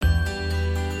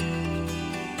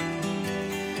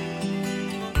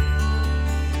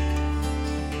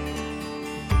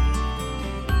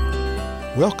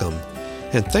Welcome,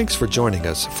 and thanks for joining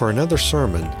us for another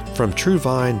sermon from True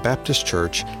Vine Baptist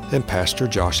Church and Pastor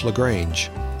Josh LaGrange.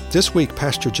 This week,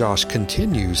 Pastor Josh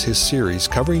continues his series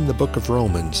covering the book of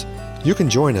Romans. You can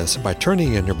join us by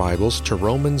turning in your Bibles to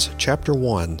Romans chapter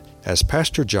 1 as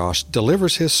Pastor Josh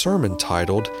delivers his sermon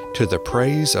titled, To the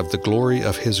Praise of the Glory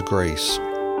of His Grace.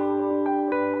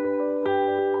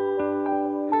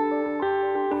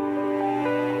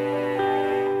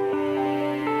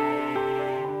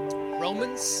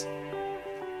 Romans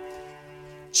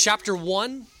chapter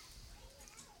 1.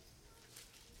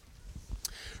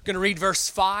 We're going to read verse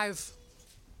 5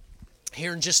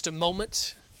 here in just a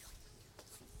moment.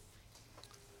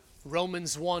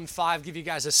 Romans 1:5. Give you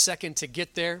guys a second to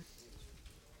get there.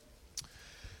 I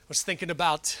was thinking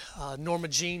about Norma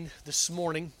Jean this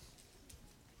morning.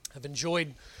 I've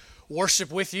enjoyed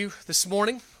worship with you this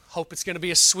morning. Hope it's going to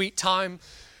be a sweet time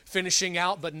finishing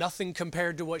out, but nothing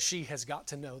compared to what she has got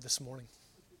to know this morning.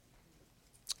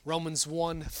 Romans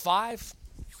 1:5.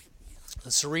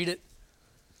 Let's read it.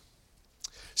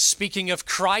 Speaking of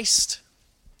Christ,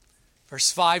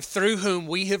 verse 5, through whom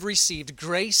we have received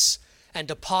grace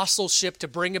and apostleship to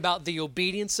bring about the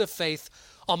obedience of faith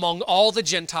among all the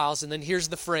Gentiles. And then here's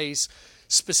the phrase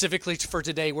specifically for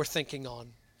today we're thinking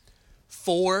on.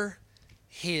 For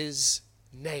His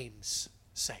name's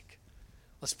sake.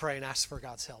 Let's pray and ask for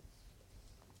God's help.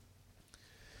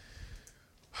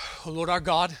 Oh Lord our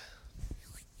God,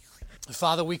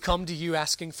 Father, we come to you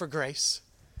asking for grace.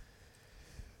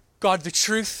 God, the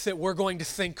truth that we're going to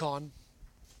think on,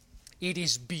 it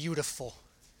is beautiful.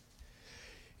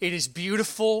 It is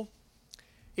beautiful.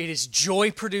 It is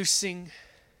joy-producing.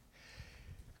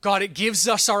 God, it gives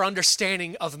us our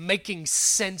understanding of making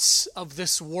sense of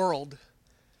this world,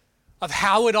 of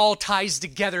how it all ties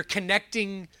together,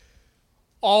 connecting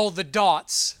all the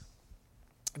dots.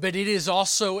 But it is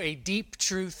also a deep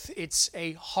truth. It's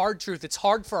a hard truth. It's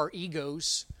hard for our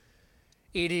egos.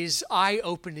 It is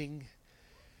eye-opening,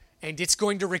 and it's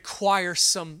going to require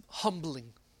some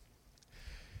humbling.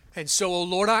 And so, oh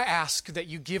Lord, I ask that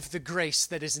you give the grace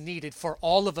that is needed for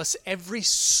all of us, every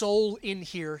soul in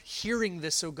here hearing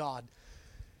this, oh God,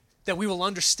 that we will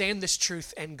understand this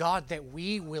truth, and God, that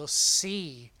we will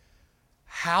see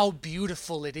how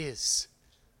beautiful it is.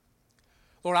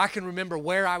 Lord, I can remember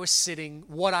where I was sitting,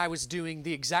 what I was doing,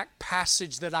 the exact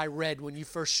passage that I read when you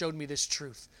first showed me this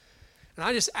truth. And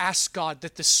I just ask God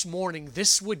that this morning,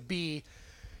 this would be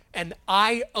an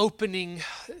eye-opening,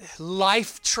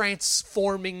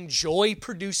 life-transforming,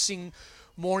 joy-producing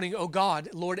morning, oh God,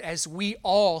 Lord, as we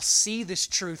all see this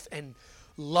truth and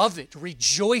love it,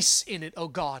 rejoice in it, oh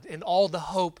God, and all the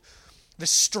hope, the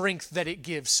strength that it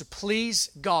gives. So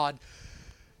please, God,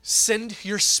 send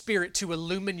your Spirit to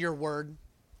illumine your word.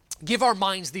 Give our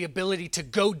minds the ability to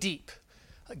go deep.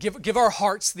 Give our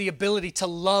hearts the ability to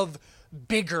love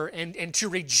bigger and to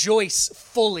rejoice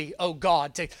fully, oh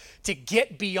God, to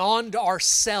get beyond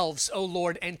ourselves, oh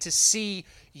Lord, and to see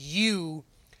you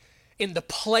in the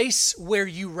place where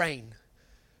you reign.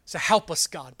 So help us,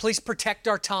 God. Please protect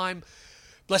our time.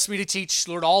 Bless me to teach,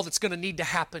 Lord, all that's going to need to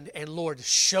happen. And Lord,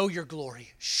 show your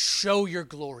glory. Show your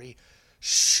glory.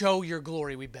 Show your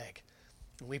glory, we beg.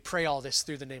 And we pray all this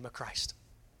through the name of Christ.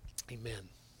 Amen.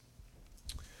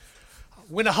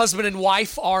 When a husband and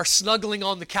wife are snuggling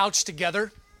on the couch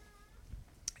together,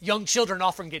 young children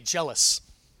often get jealous.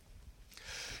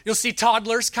 You'll see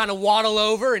toddlers kind of waddle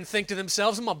over and think to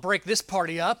themselves, I'm going to break this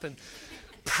party up, and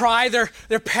pry their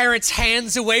parents'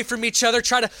 hands away from each other,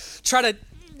 try to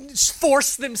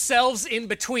force themselves in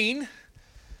between.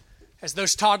 As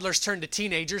those toddlers turn to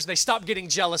teenagers, they stop getting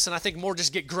jealous and I think more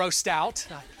just get grossed out.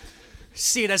 I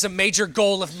see it as a major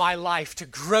goal of my life to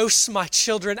gross my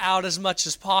children out as much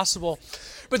as possible.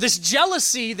 But this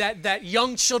jealousy that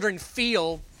young children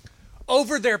feel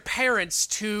over their parents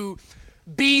to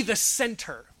be the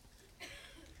center,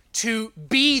 to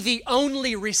be the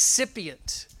only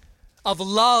recipient of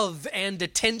love and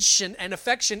attention and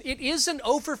affection, it is an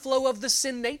overflow of the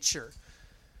sin nature.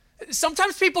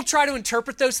 Sometimes people try to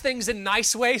interpret those things in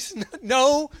nice ways.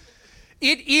 No,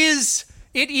 it is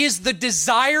the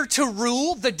desire to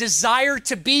rule, the desire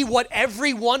to be what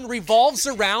everyone revolves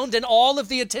around, and all of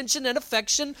the attention and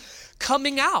affection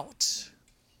coming out.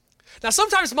 Now,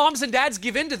 sometimes moms and dads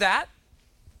give in to that.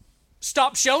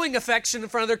 Stop showing affection in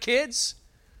front of their kids.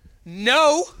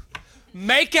 No.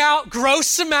 Make out,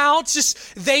 gross them out.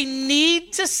 Just, they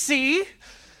need to see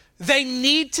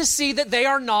that they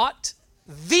are not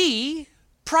the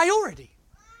priority.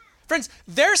 Friends,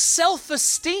 their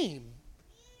self-esteem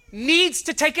needs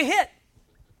to take a hit.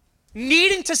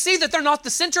 Needing to see that they're not the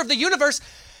center of the universe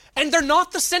and they're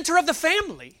not the center of the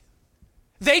family.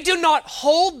 They do not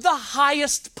hold the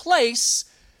highest place,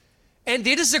 and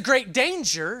it is a great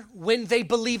danger when they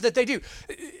believe that they do.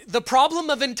 The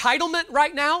problem of entitlement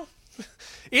right now,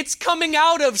 it's coming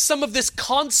out of some of this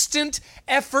constant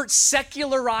effort,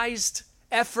 secularized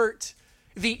effort,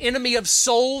 the enemy of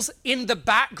souls in the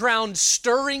background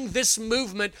stirring this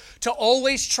movement to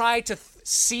always try to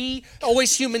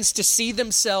always humans to see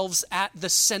themselves at the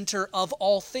center of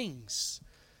all things.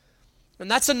 And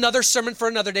that's another sermon for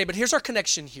another day, but here's our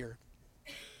connection here.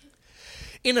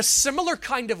 In a similar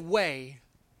kind of way,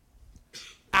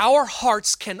 our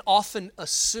hearts can often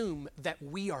assume that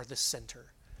we are the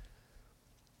center.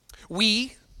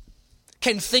 We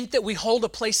can think that we hold a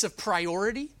place of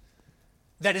priority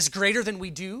that is greater than we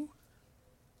do.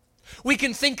 We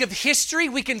can think of history,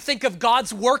 we can think of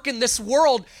God's work in this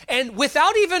world, and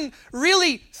without even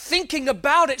really thinking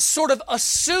about it, sort of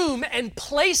assume and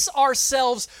place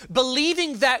ourselves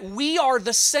believing that we are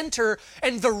the center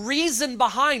and the reason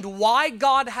behind why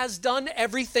God has done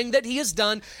everything that He has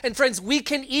done. And friends, we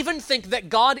can even think that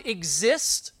God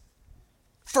exists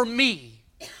for me,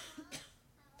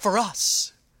 for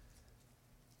us,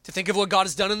 to think of what God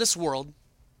has done in this world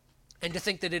and to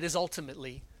think that it is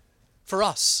ultimately for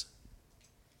us.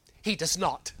 He does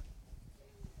not.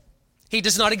 He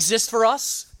does not exist for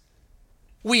us.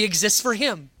 We exist for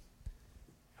Him.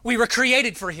 We were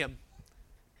created for Him.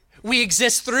 We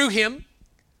exist through Him.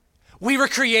 We were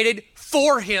created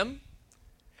for Him.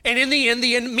 And in the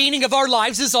end, meaning of our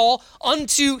lives is all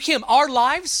unto Him. Our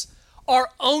lives are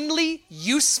only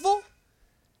useful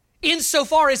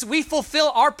insofar as we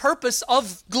fulfill our purpose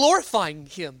of glorifying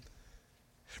Him.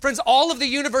 Friends, all of the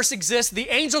universe exists. The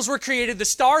angels were created. The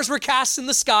stars were cast in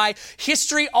the sky.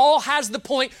 History all has the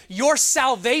point. Your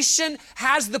salvation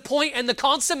has the point, and the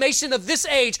consummation of this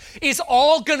age is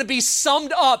all going to be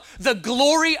summed up. The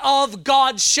glory of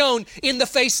God shown in the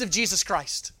face of Jesus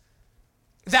Christ.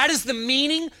 That is the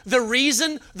meaning, the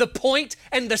reason, the point,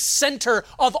 and the center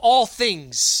of all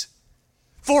things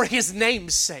for His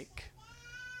name's sake.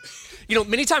 You know,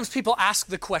 many times people ask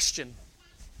the question,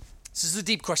 this is a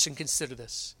deep question, consider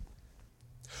this.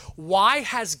 Why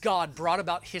has God brought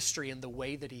about history in the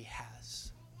way that He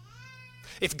has?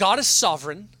 If God is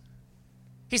sovereign,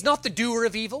 He's not the doer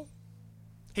of evil.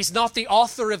 He's not the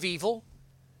author of evil,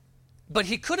 but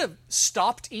He could have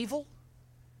stopped evil.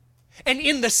 And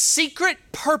in the secret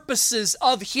purposes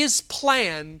of His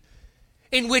plan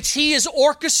in which He is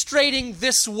orchestrating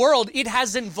this world, it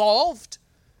has involved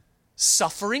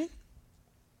suffering,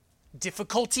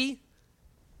 difficulty,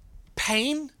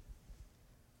 pain.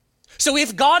 So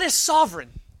if God is sovereign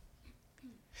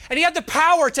and He had the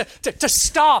power to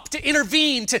stop, to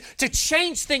intervene, to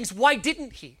change things, why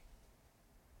didn't He?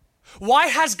 Why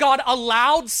has God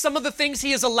allowed some of the things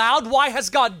He has allowed? Why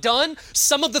has God done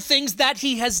some of the things that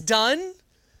He has done?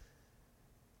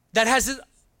 That has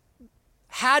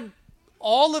had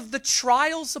all of the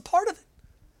trials a part of it?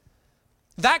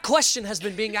 That question has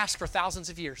been being asked for thousands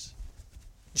of years.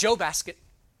 Job asked it.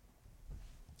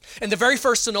 And the very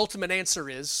first and ultimate answer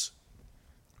is,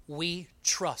 we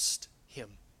trust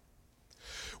Him.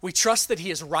 We trust that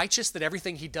He is righteous, that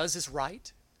everything He does is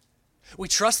right. We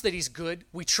trust that He's good.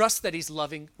 We trust that He's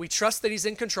loving. We trust that He's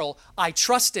in control. I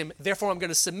trust Him, therefore I'm going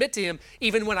to submit to Him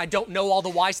even when I don't know all the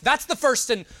whys. That's the first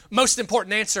and most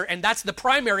important answer, and that's the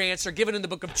primary answer given in the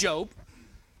book of Job.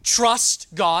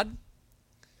 Trust God.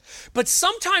 But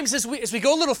sometimes as we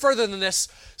go a little further than this,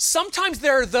 sometimes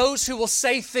there are those who will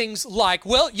say things like,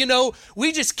 well, you know,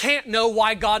 we just can't know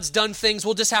why God's done things.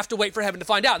 We'll just have to wait for heaven to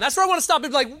find out. And that's where I want to stop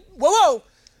and be like, whoa,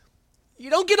 you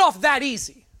don't get off that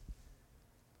easy.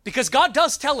 Because God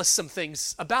does tell us some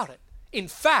things about it. In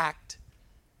fact,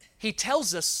 He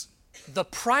tells us the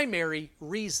primary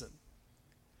reason.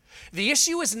 The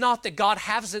issue is not that God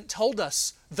hasn't told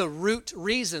us the root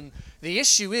reason. The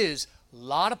issue is a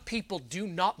lot of people do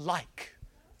not like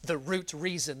the root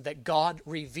reason that God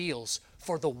reveals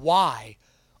for the why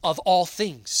of all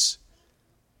things.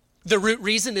 The root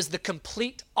reason is the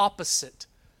complete opposite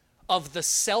of the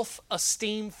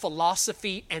self-esteem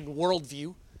philosophy and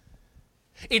worldview.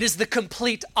 It is the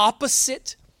complete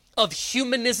opposite of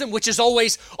humanism, which is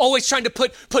always trying to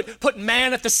put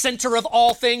man at the center of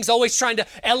all things, always trying to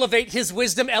elevate his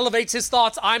wisdom, elevates his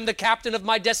thoughts. I'm the captain of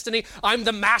my destiny. I'm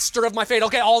the master of my fate.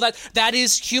 Okay, all that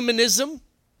is humanism.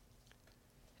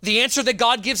 The answer that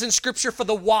God gives in Scripture for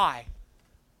the why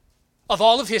of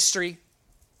all of history,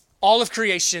 all of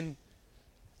creation,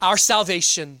 our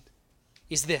salvation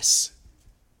is this.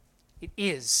 It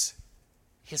is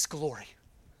His glory.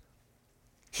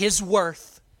 His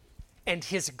worth and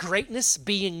His greatness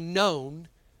being known,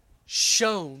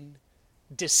 shown,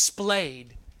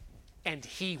 displayed and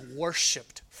he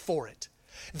worshiped for it.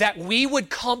 That we would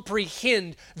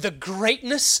comprehend the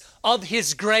greatness of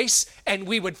his grace and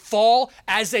we would fall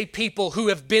as a people who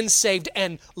have been saved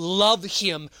and love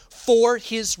him for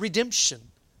his redemption.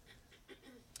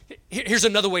 Here's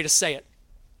another way to say it.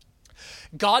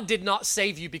 God did not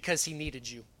save you because he needed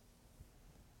you.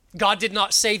 God did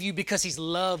not save you because he's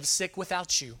lovesick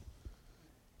without you.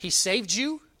 He saved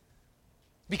you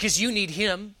because you need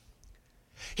him.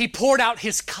 He poured out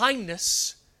his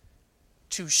kindness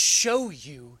to show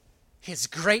you his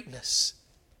greatness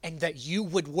and that you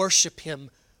would worship him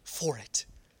for it.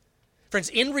 Friends,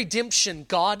 in redemption,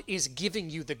 God is giving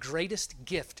you the greatest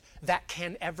gift that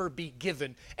can ever be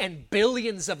given. And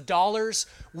billions of dollars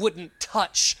wouldn't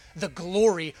touch the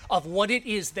glory of what it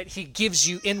is that he gives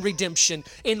you in redemption.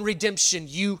 In redemption,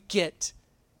 you get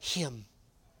him.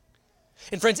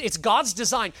 And friends, it's God's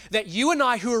design that you and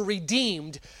I who are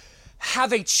redeemed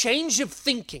have a change of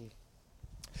thinking.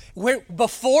 Where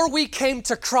before we came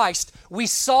to Christ, we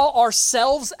saw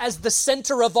ourselves as the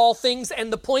center of all things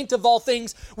and the point of all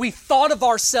things. We thought of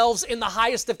ourselves in the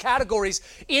highest of categories.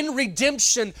 In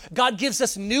redemption, God gives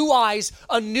us new eyes,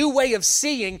 a new way of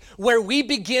seeing, where we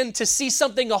begin to see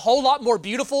something a whole lot more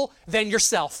beautiful than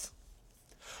yourself.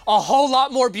 A whole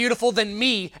lot more beautiful than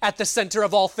me at the center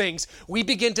of all things. We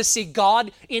begin to see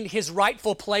God in his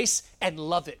rightful place and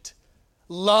love it.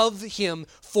 Love him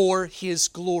for his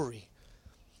glory.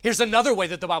 Here's another way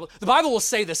that the Bible will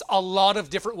say this a lot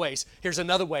of different ways. Here's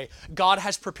another way. God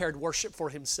has prepared worship for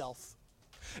himself.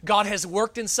 God has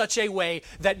worked in such a way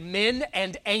that men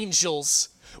and angels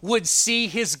would see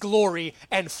his glory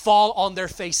and fall on their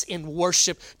face in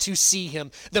worship to see him.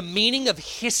 The meaning of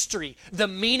history, the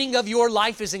meaning of your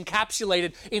life is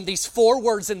encapsulated in these 4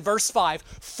 words in verse 5,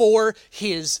 for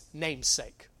his name's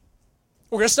sake.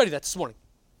 We're going to study that this morning.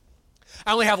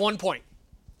 I only have one point,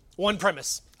 one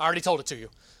premise. I already told it to you.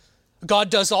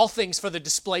 God does all things for the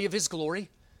display of his glory.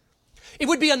 It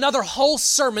would be another whole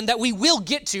sermon that we will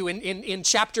get to in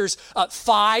chapters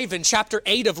 5 and chapter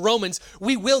 8 of Romans.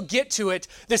 We will get to it,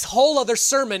 this whole other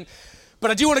sermon.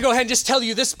 But I do want to go ahead and just tell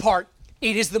you this part.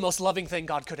 It is the most loving thing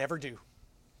God could ever do.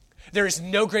 There is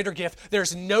no greater gift.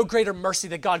 There's no greater mercy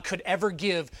that God could ever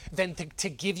give than to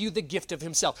give you the gift of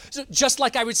himself. So just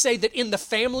like I would say that in the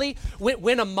family,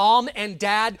 when a mom and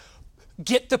dad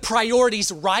get the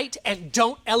priorities right and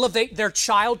don't elevate their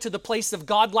child to the place of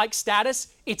godlike status,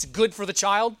 it's good for the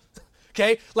child,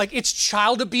 okay? Like it's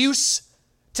child abuse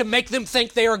to make them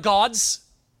think they are gods.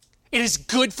 It is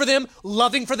good for them,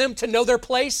 loving for them to know their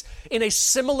place in a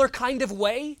similar kind of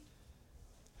way.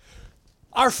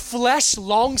 Our flesh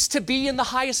longs to be in the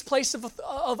highest place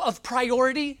of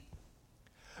priority,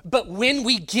 but when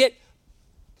we get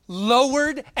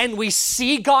lowered and we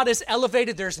see God as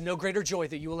elevated, there's no greater joy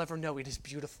that you will ever know. It is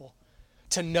beautiful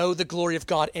to know the glory of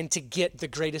God and to get the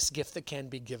greatest gift that can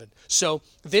be given. So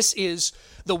this is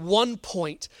the one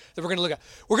point that we're going to look at.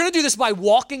 We're going to do this by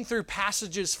walking through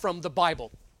passages from the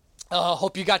Bible.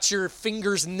 Hope you got your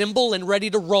fingers nimble and ready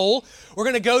to roll. We're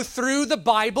going to go through the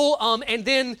Bible and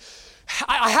then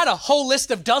I had a whole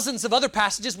list of dozens of other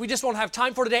passages we just won't have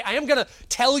time for today. I am going to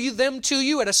tell you them to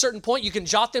you at a certain point. You can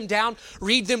jot them down,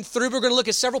 read them through. We're going to look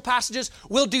at several passages.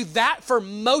 We'll do that for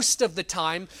most of the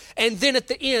time. And then at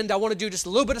the end, I want to do just a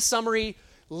little bit of summary,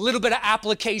 a little bit of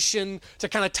application to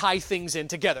kind of tie things in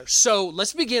together. So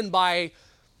let's begin by, I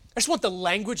just want the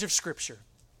language of Scripture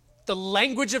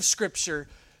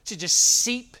to just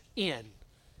seep in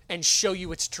and show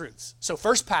you its truths. So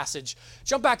first passage,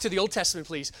 jump back to the Old Testament,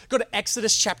 please. Go to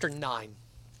Exodus chapter 9.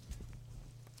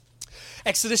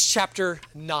 Exodus chapter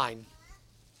 9.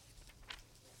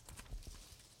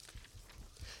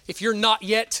 If you're not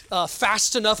yet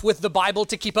fast enough with the Bible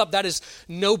to keep up, that is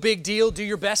no big deal. Do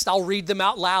your best. I'll read them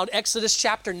out loud. Exodus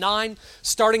chapter 9,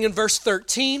 starting in verse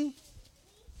 13.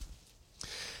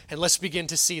 And let's begin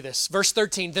to see this. Verse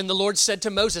 13, then the Lord said to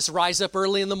Moses, rise up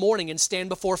early in the morning and stand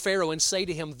before Pharaoh and say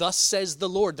to him, thus says the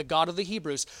Lord, the God of the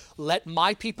Hebrews, let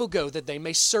my people go that they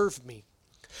may serve me.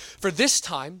 For this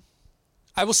time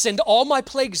I will send all my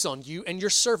plagues on you and your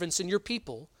servants and your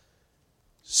people,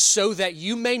 so that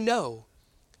you may know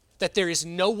that there is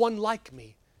no one like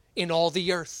me in all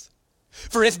the earth.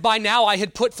 For if by now I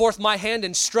had put forth my hand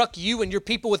and struck you and your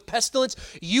people with pestilence,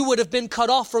 you would have been cut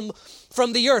off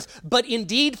from the earth. But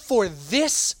indeed, for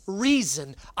this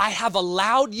reason, I have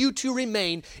allowed you to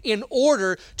remain in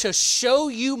order to show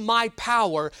you my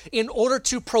power, in order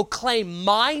to proclaim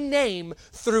my name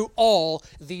through all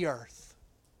the earth.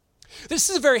 This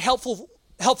is a very helpful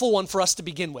one for us to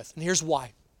begin with, and here's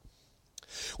why.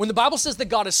 When the Bible says that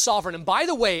God is sovereign, and by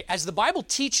the way, as the Bible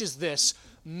teaches this,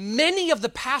 many of the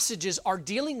passages are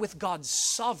dealing with God's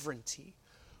sovereignty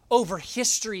over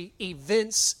history,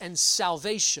 events, and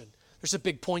salvation. There's a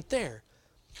big point there.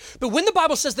 But when the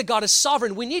Bible says that God is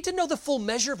sovereign, we need to know the full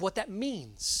measure of what that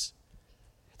means.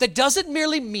 That doesn't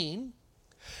merely mean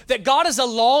that God is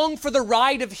along for the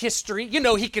ride of history. You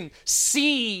know, he can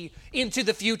see into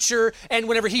the future, and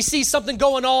whenever he sees something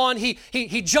going on,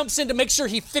 he jumps in to make sure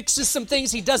he fixes some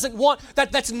things he doesn't want.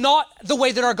 That's not the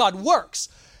way that our God works.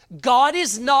 God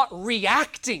is not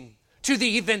reacting to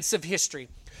the events of history.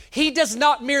 He does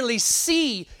not merely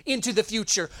see into the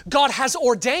future. God has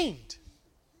ordained.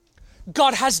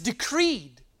 God has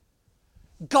decreed.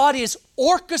 God is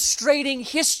orchestrating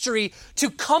history to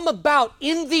come about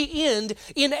in the end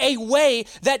in a way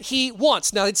that he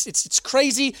wants. Now, it's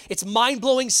crazy. It's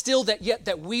mind-blowing still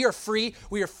that we are free.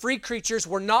 We are free creatures.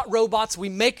 We're not robots. We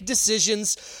make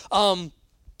decisions.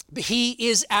 He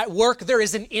is at work. There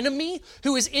is an enemy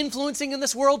who is influencing in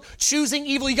this world, choosing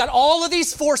evil. You got all of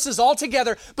these forces all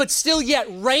together, but still yet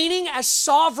reigning as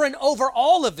sovereign over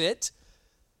all of it.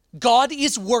 God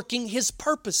is working his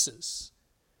purposes.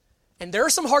 And there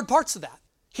are some hard parts of that.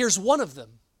 Here's one of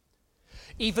them.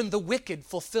 Even the wicked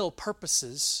fulfill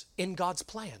purposes in God's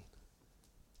plan.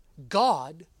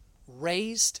 God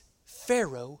raised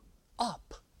Pharaoh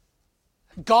up.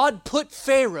 God put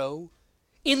Pharaoh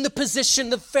in the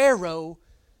position of Pharaoh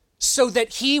so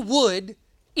that he would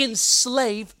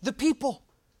enslave the people.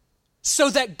 So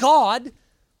that God,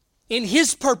 in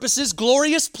his purposes,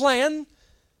 glorious plan,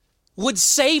 would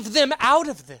save them out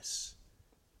of this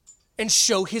and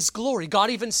show his glory. God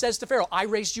even says to Pharaoh, I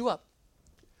raised you up.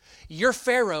 You're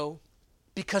Pharaoh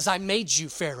because I made you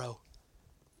Pharaoh.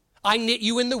 I knit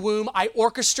you in the womb. I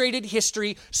orchestrated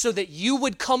history so that you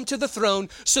would come to the throne,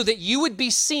 so that you would be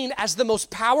seen as the most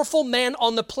powerful man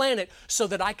on the planet, so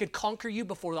that I could conquer you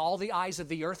before all the eyes of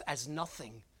the earth as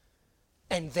nothing.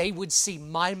 And they would see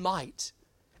my might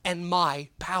and my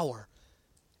power,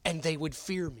 and they would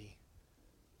fear me.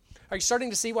 Are you starting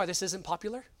to see why this isn't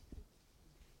popular?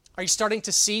 Are you starting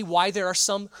to see why there are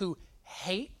some who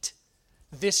hate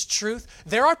this truth?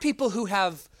 There are people who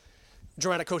have,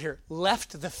 dramatic quote here,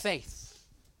 left the faith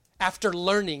after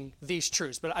learning these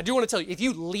truths. But I do want to tell you, if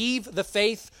you leave the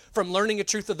faith from learning a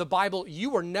truth of the Bible,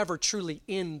 you are never truly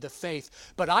in the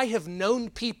faith. But I have known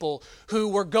people who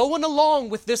were going along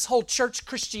with this whole church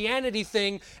Christianity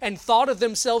thing and thought of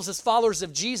themselves as followers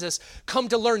of Jesus, come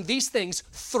to learn these things,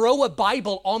 throw a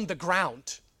Bible on the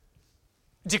ground,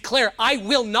 declare, I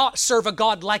will not serve a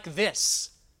God like this,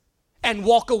 and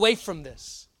walk away from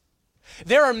this.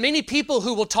 There are many people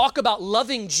who will talk about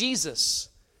loving Jesus,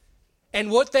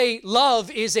 and what they love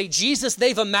is a Jesus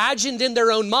they've imagined in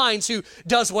their own minds who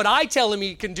does what I tell him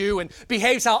he can do and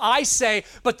behaves how I say,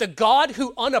 but the God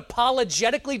who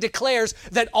unapologetically declares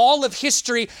that all of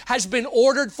history has been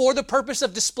ordered for the purpose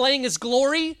of displaying his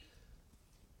glory.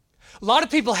 A lot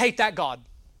of people hate that God.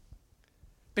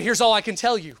 But here's all I can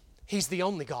tell you. He's the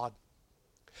only God.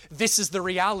 This is the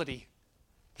reality.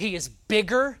 He is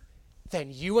bigger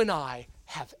than you and I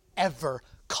have ever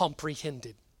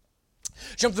comprehended.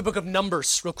 Jump to the book of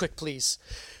Numbers real quick, please.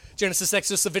 Genesis,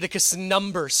 Exodus, Leviticus,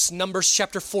 Numbers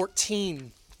chapter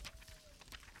 14.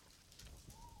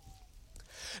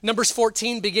 Numbers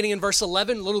 14, beginning in verse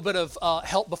 11, a little bit of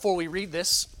help before we read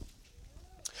this.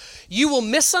 You will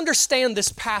misunderstand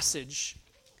this passage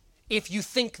if you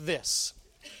think this.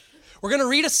 We're going to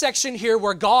read a section here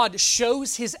where God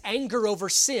shows his anger over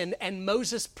sin and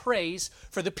Moses prays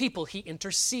for the people. He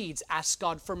intercedes, asks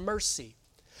God for mercy.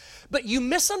 But you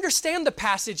misunderstand the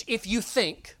passage if you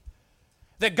think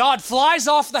that God flies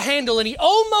off the handle and he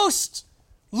almost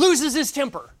loses his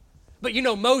temper. But you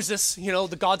know, Moses,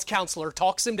 the God's counselor,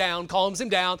 talks him down, calms him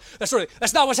down. That's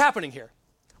not what's happening here.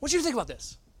 I want you to think about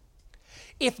this.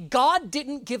 If God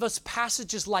didn't give us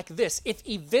passages like this, if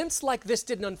events like this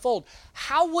didn't unfold,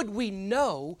 how would we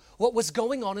know what was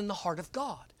going on in the heart of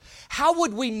God? How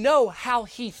would we know how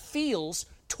he feels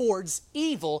towards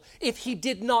evil if he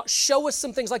did not show us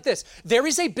some things like this? There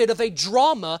is a bit of a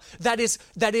drama that is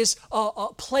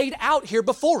played out here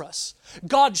before us.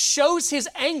 God shows his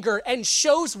anger and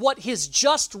shows what his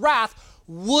just wrath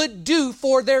would do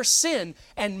for their sin.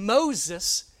 And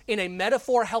Moses, in a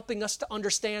metaphor helping us to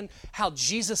understand how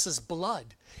Jesus'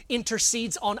 blood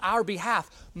intercedes on our behalf,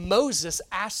 Moses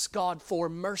asks God for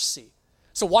mercy.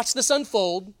 So watch this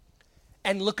unfold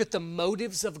and look at the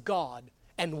motives of God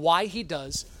and why he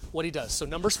does what he does. So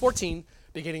Numbers 14,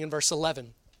 beginning in verse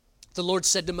 11. The Lord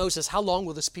said to Moses, how long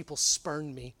will this people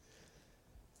spurn me?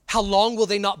 How long will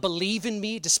they not believe in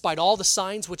me despite all the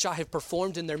signs which I have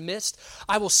performed in their midst?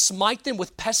 I will smite them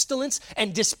with pestilence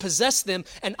and dispossess them,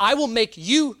 and I will make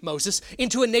you, Moses,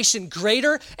 into a nation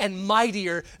greater and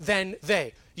mightier than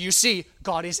they. You see,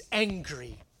 God is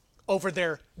angry over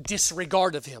their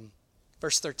disregard of him.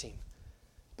 Verse 13.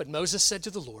 But Moses said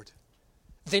to the Lord,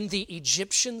 then the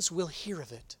Egyptians will hear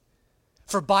of it.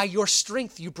 For by your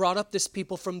strength you brought up this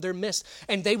people from their midst,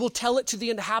 and they will tell it to the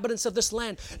inhabitants of this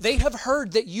land. They have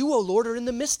heard that you, O Lord, are in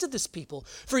the midst of this people.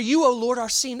 For you, O Lord, are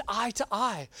seen eye to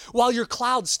eye, while your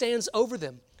cloud stands over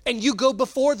them. And you go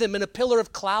before them in a pillar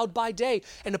of cloud by day,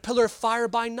 and a pillar of fire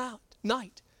by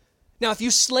night. Now, if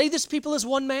you slay this people as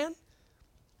one man,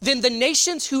 then the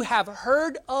nations who have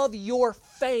heard of your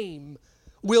fame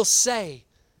will say,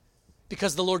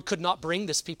 because the Lord could not bring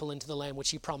this people into the land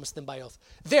which he promised them by oath.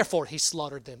 Therefore he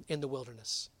slaughtered them in the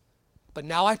wilderness. But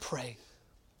now I pray,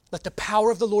 let the power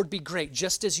of the Lord be great,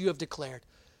 just as you have declared.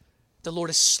 The Lord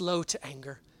is slow to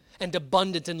anger and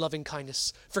abundant in loving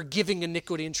kindness, forgiving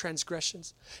iniquity and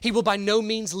transgressions. He will by no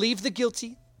means clear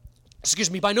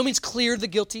the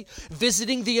guilty,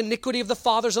 visiting the iniquity of the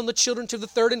fathers on the children to the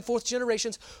third and fourth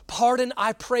generations. Pardon,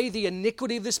 I pray, the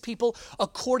iniquity of this people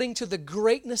according to the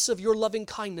greatness of your loving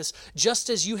kindness, just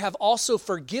as you have also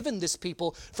forgiven this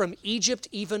people from Egypt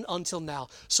even until now.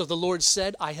 So the Lord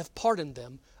said, I have pardoned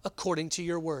them according to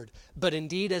your word. But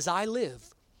indeed, as I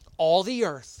live, all the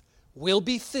earth will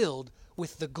be filled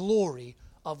with the glory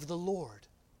of the Lord.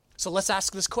 So let's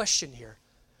ask this question here.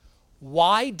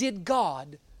 Why did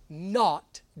God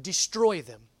not destroy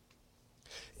them?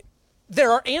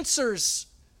 There are answers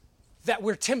that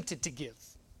we're tempted to give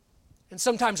and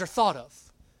sometimes are thought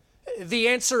of. The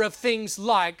answer of things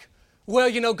like,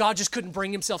 well, God just couldn't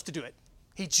bring himself to do it.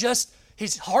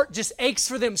 His heart just aches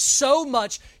for them so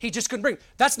much, he just couldn't bring it.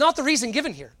 That's not the reason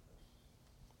given here.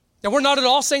 Now, we're not at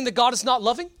all saying that God is not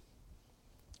loving.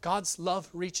 God's love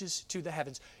reaches to the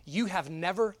heavens. You have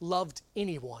never loved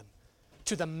anyone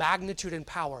to the magnitude and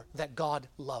power that God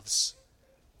loves.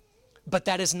 But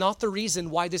that is not the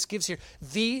reason why this gives here.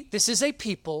 This is a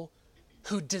people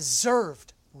who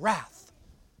deserved wrath.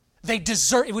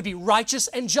 It would be righteous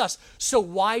and just. So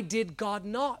why did God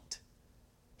not?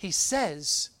 He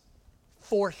says,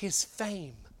 for his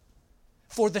fame,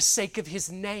 for the sake of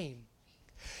his name.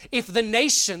 If the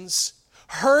nations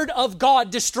heard of God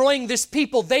destroying this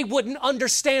people, they wouldn't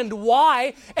understand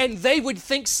why, and they would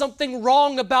think something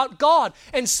wrong about God.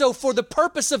 And so for the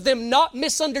purpose of them not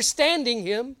misunderstanding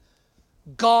him,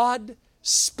 God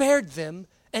spared them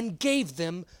and gave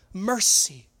them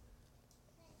mercy.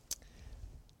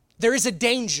 There is a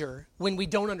danger when we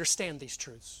don't understand these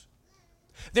truths.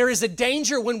 There is a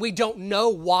danger when we don't know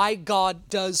why God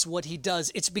does what he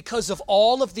does. It's because of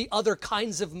all of the other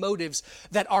kinds of motives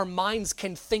that our minds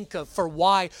can think of for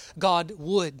why God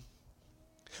would.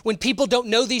 When people don't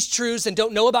know these truths and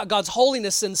don't know about God's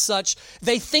holiness and such,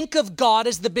 they think of God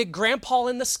as the big grandpa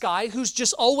in the sky who's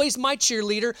just always my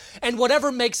cheerleader, and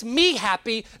whatever makes me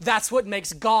happy, that's what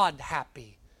makes God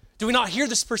happy. Do we not hear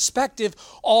this perspective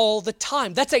all the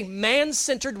time? That's a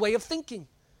man-centered way of thinking.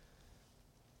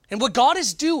 And what God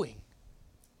is doing,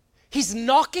 he's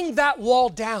knocking that wall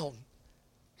down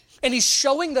and he's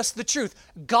showing us the truth.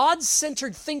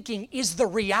 God-centered thinking is the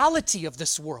reality of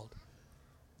this world.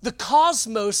 The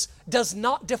cosmos does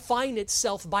not define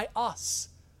itself by us.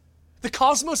 The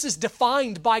cosmos is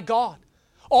defined by God.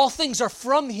 All things are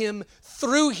from him,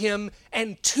 through him,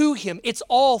 and to him. It's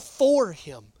all for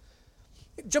him.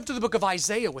 Jump to the book of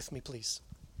Isaiah with me, please.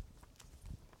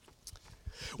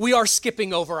 We are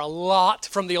skipping over a lot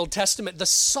from the Old Testament. The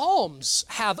Psalms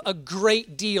have a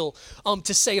great deal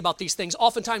to say about these things.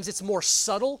 Oftentimes it's more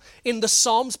subtle in the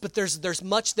Psalms, but there's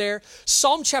much there.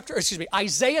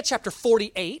 Isaiah chapter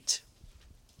 48.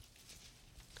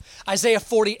 Isaiah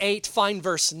 48, find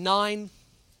verse 9.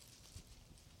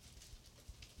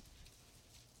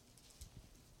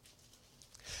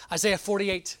 Isaiah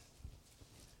 48.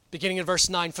 Beginning in verse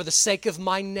 9, for the sake of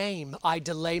my name, I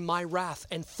delay my wrath,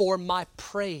 and for my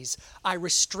praise, I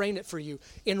restrain it for you,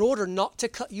 in order not to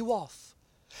cut you off.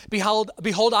 Behold,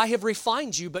 I have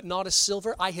refined you, but not as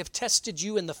silver. I have tested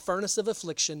you in the furnace of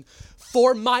affliction.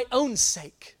 For my own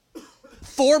sake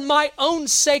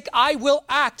I will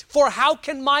act. For how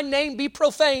can my name be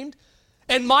profaned,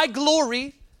 and my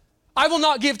glory I will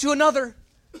not give to another?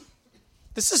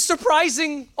 This is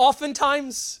surprising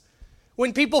oftentimes.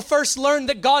 When people first learn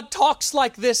that God talks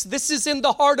like this is in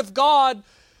the heart of God,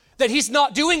 that he's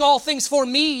not doing all things for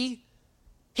me.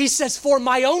 He says, for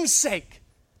my own sake,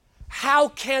 how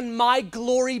can my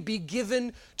glory be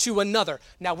given to another?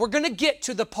 Now, we're going to get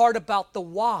to the part about the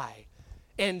why.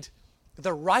 And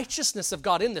the righteousness of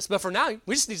God in this. But for now,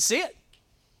 we just need to see it.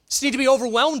 Just need to be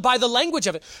overwhelmed by the language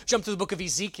of it. Jump to the book of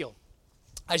Ezekiel.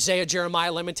 Isaiah,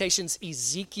 Jeremiah, Lamentations,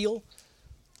 Ezekiel.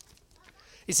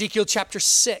 Ezekiel chapter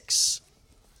 6.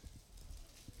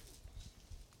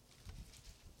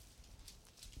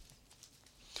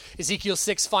 Ezekiel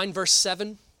 6, find verse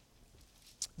 7.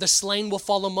 The slain will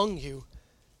fall among you,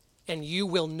 and you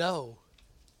will know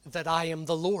that I am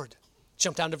the Lord.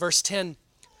 Jump down to verse 10.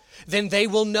 Then they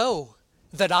will know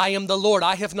that I am the Lord.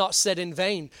 I have not said in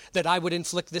vain that I would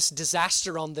inflict this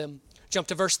disaster on them. Jump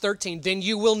to verse 13. Then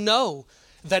you will know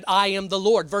that I am the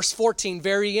Lord. Verse 14,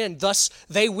 very end. Thus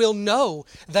they will know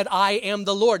that I am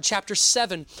the Lord. Chapter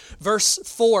 7, verse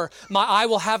 4. My eye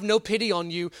will have no pity on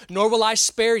you, nor will I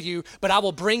spare you, but I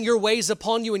will bring your ways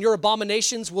upon you, and your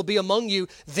abominations will be among you.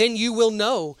 Then you will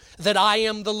know that I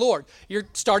am the Lord. You're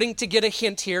starting to get a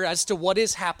hint here as to what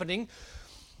is happening.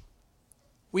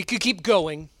 We could keep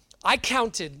going. I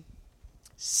counted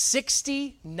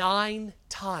 69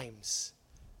 times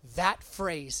that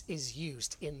phrase is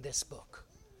used in this book.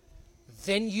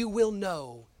 Then you will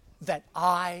know that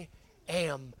I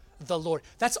am the Lord.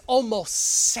 That's almost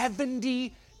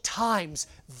 70 times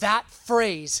that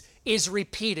phrase is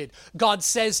repeated. God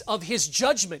says of his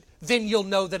judgment, then you'll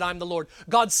know that I'm the Lord.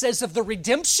 God says of the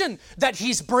redemption that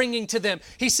he's bringing to them.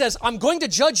 He says, I'm going to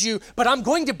judge you, but I'm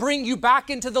going to bring you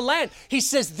back into the land. He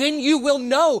says, then you will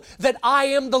know that I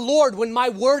am the Lord when my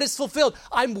word is fulfilled.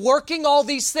 I'm working all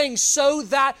these things so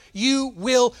that you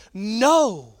will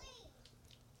know.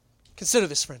 Consider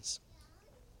this, friends.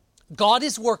 God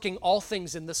is working all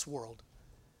things in this world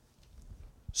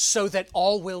so that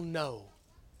all will know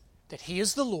that he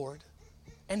is the Lord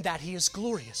and that he is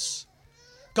glorious.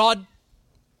 God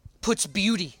puts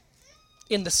beauty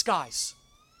in the skies.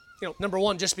 Number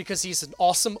one, just because he's an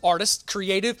awesome artist,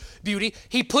 creative beauty,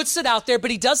 he puts it out there,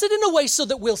 but he does it in a way so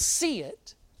that we'll see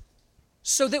it,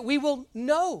 so that we will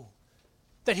know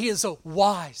that he is a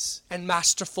wise and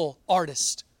masterful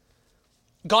artist.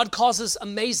 God causes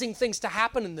amazing things to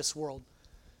happen in this world,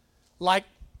 like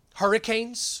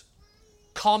hurricanes,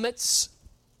 comets,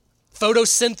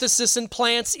 photosynthesis in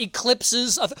plants,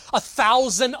 eclipses, of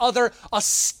 1,000 other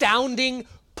astounding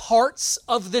parts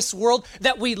of this world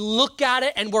that we look at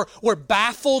it and we're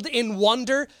baffled in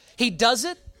wonder. He does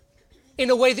it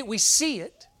in a way that we see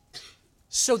it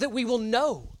so that we will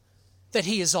know that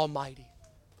he is almighty.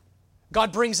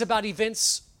 God brings about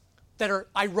events that are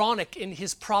ironic in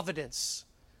his providence,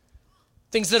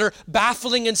 things that are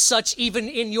baffling and such even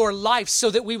in your life,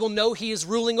 so that we will know he is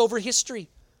ruling over history.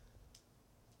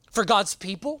 For God's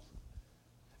people,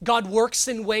 God works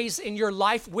in ways in your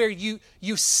life where you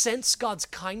sense God's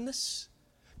kindness.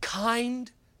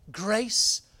 Kind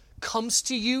grace comes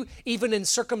to you even in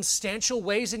circumstantial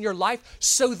ways in your life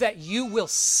so that you will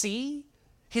see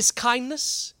his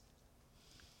kindness.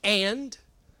 And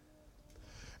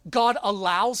God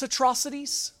allows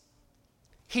atrocities.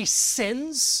 He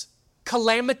sends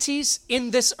calamities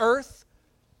in this earth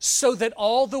so that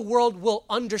all the world will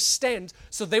understand,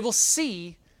 so they will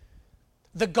see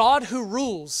the God who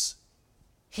rules,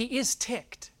 he is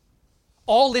ticked.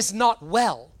 All is not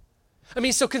well.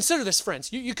 So consider this,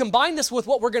 friends. You combine this with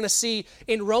what we're going to see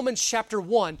in Romans chapter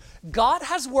 1. God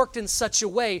has worked in such a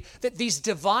way that these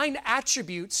divine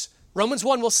attributes, Romans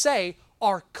 1 will say,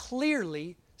 are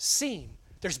clearly seen.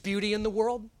 There's beauty in the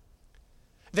world.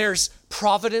 There's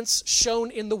providence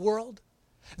shown in the world.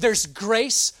 There's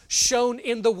grace shown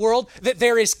in the world, that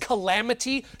there is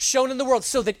calamity shown in the world,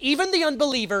 so that even the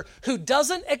unbeliever who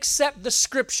doesn't accept the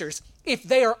scriptures, if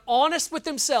they are honest with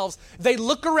themselves, they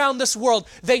look around this world,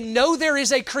 they know there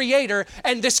is a creator,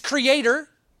 and this creator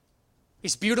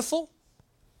is beautiful,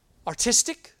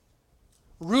 artistic,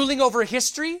 ruling over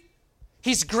history.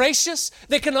 He's gracious.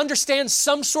 They can understand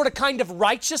some sort of kind of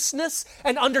righteousness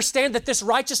and understand that this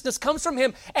righteousness comes from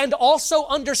him, and also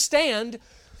understand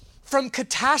from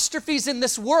catastrophes in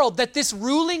this world that this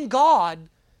ruling God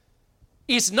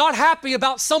is not happy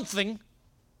about something.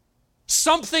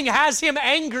 Something has him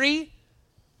angry.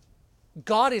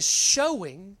 God is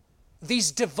showing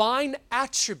these divine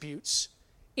attributes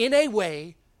in a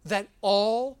way that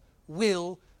all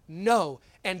will know.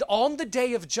 And on the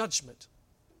day of judgment,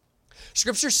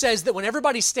 Scripture says that when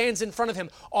everybody stands in front of him,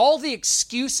 all the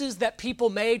excuses that people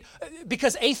made,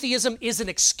 because atheism is an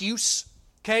excuse,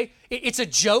 okay? It's a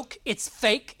joke. It's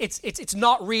fake. It's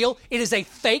not real. It is a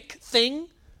fake thing.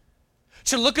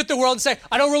 To look at the world and say,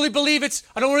 I don't really believe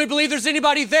there's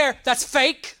anybody there. That's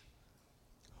fake.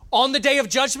 On the day of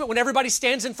judgment, when everybody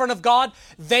stands in front of God,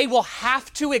 they will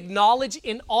have to acknowledge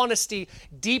in honesty,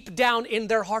 deep down in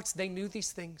their hearts, they knew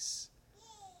these things.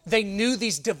 They knew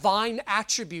these divine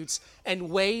attributes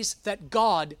and ways that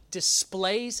God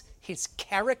displays his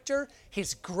character,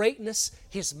 his greatness,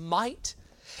 his might.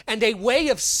 And a way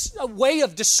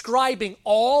of describing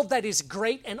all that is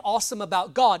great and awesome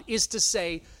about God is to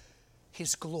say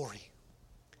his glory.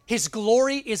 His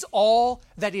glory is all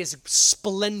that is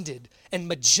splendid and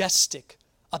majestic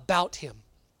about him.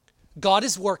 God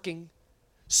is working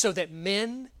so that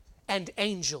men and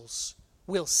angels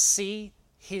will see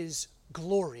his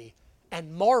glory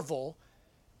and marvel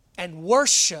and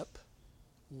worship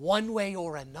one way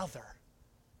or another.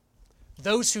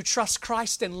 Those who trust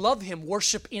Christ and love him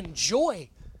worship in joy.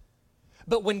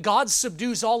 But when God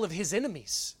subdues all of his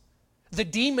enemies, the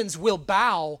demons will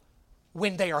bow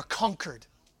when they are conquered.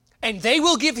 And they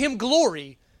will give him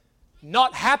glory,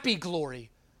 not happy glory,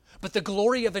 but the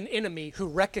glory of an enemy who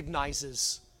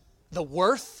recognizes the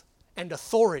worth and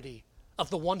authority of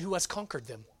the one who has conquered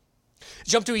them.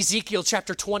 Jump to Ezekiel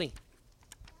chapter 20.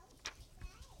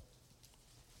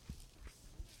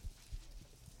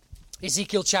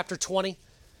 Ezekiel chapter 20.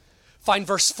 Find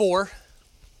verse 4.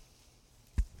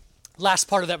 Last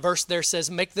part of that verse there says,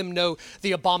 make them know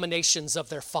the abominations of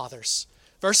their fathers.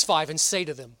 Verse 5, and say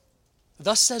to them,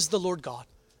 thus says the Lord God,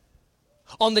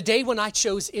 on the day when I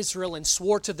chose Israel and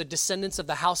swore to the descendants of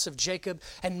the house of Jacob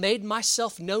and made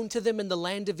myself known to them in the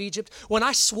land of Egypt, when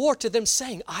I swore to them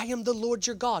saying, I am the Lord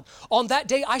your God, on that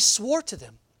day I swore to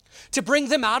them to bring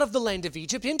them out of the land of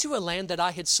Egypt into a land that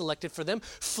I had selected for them,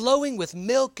 flowing with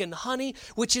milk and honey,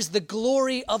 which is the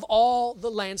glory of all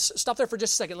the lands. Stop there for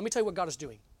just a second. Let me tell you what God is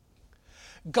doing.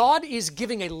 God is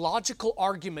giving a logical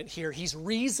argument here. He's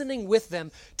reasoning with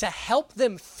them to help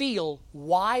them feel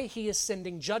why he is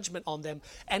sending judgment on them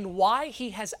and why he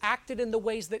has acted in the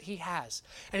ways that he has.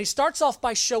 And he starts off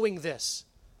by showing this.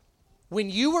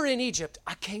 When you were in Egypt,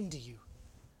 I came to you.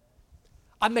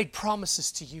 I made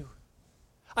promises to you.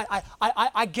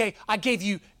 I gave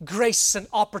you grace and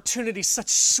opportunities, such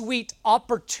sweet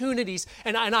opportunities.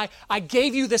 And I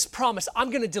gave you this promise. I'm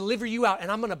going to deliver you out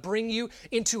and I'm going to bring you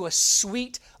into a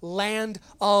sweet land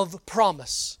of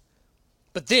promise.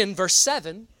 But then verse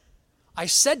 7, I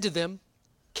said to them,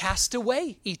 cast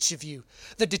away each of you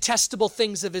the detestable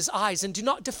things of his eyes and do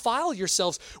not defile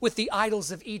yourselves with the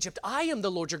idols of Egypt. I am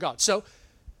the Lord your God. So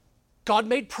God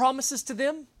made promises to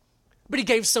them, but he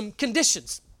gave some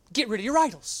conditions. Get rid of your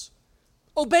idols.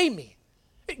 Obey me.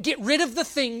 Get rid of the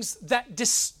things that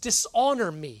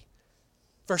dishonor me.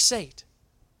 Verse 8.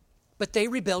 But they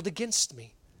rebelled against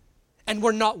me and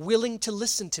were not willing to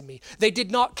listen to me. They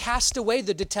did not cast away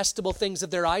the detestable things of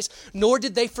their eyes, nor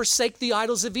did they forsake the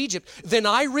idols of Egypt. Then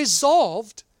I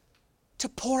resolved to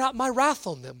pour out my wrath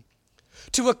on them,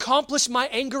 to accomplish my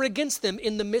anger against them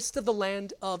in the midst of the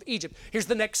land of Egypt. Here's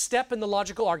the next step in the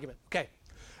logical argument. Okay.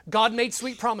 God made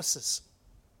sweet promises.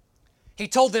 He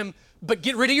told them, but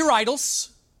get rid of your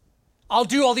idols. I'll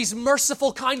do all these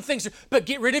merciful, kind things, but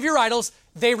get rid of your idols.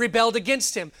 They rebelled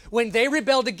against him. When they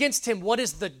rebelled against him, what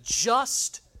is the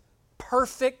just,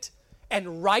 perfect,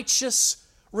 and righteous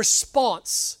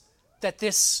response that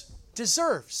this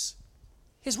deserves?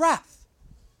 His wrath.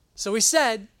 So he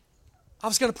said, I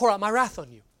was going to pour out my wrath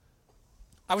on you.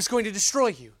 I was going to destroy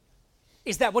you.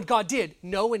 Is that what God did?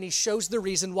 No, and he shows the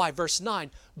reason why. Verse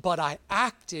 9, but I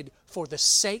acted for the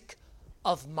sake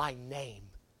of my name,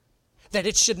 that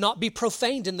it should not be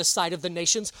profaned in the sight of the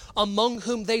nations among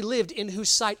whom they lived, in whose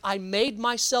sight I made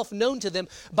myself known to them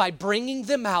by bringing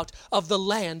them out of the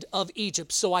land of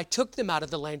Egypt. So I took them out of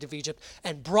the land of Egypt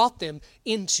and brought them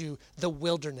into the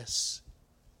wilderness.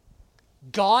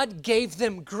 God gave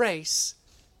them grace,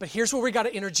 but here's where we got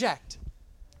to interject.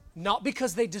 Not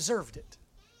because they deserved it.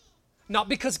 Not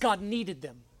because God needed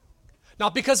them.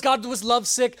 Not because God was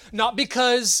lovesick. Not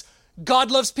because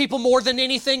God loves people more than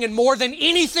anything, and more than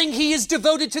anything, he is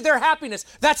devoted to their happiness.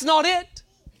 That's not it.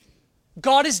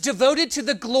 God is devoted to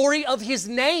the glory of his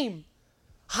name,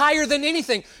 higher than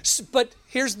anything. But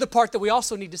here's the part that we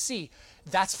also need to see.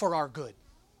 That's for our good.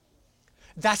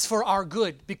 That's for our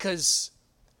good, because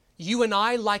you and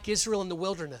I, like Israel in the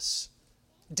wilderness,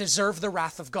 deserve the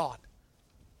wrath of God.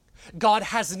 God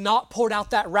has not poured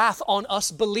out that wrath on us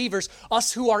believers,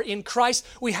 us who are in Christ.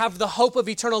 We have the hope of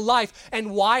eternal life.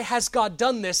 And why has God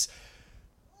done this?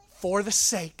 For the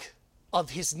sake of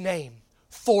his name,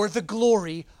 for the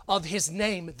glory of his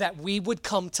name, that we would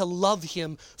come to love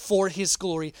him for his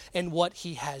glory and what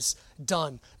he has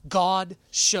done. God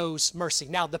shows mercy.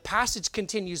 Now, the passage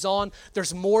continues on.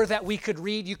 There's more that we could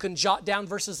read. You can jot down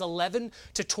verses 11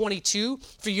 to 22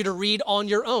 for you to read on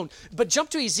your own. But jump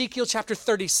to Ezekiel chapter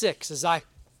 36 as I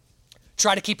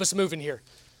try to keep us moving here.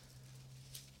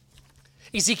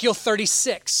 Ezekiel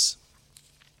 36.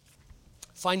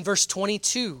 Find verse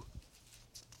 22.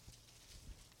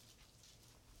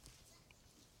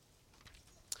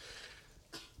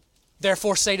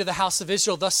 Therefore say to the house of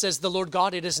Israel, thus says the Lord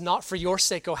God, it is not for your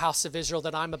sake, O house of Israel,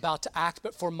 that I am about to act,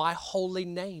 but for my holy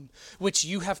name, which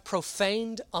you have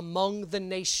profaned among the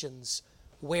nations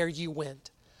where you went.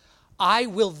 I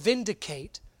will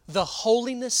vindicate the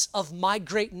holiness of my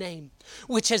great name,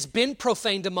 which has been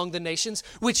profaned among the nations,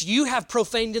 which you have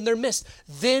profaned in their midst.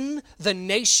 Then the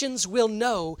nations will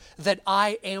know that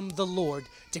I am the Lord,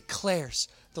 declares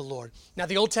the Lord. Now,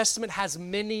 the Old Testament has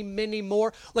many, many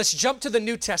more. Let's jump to the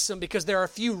New Testament because there are a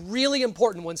few really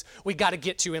important ones we got to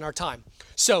get to in our time.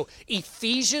 So,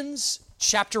 Ephesians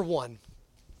chapter 1.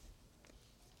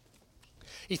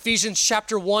 Ephesians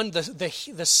chapter 1,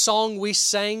 the song we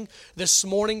sang this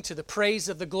morning to the praise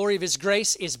of the glory of His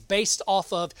grace is based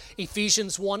off of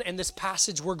Ephesians 1 and this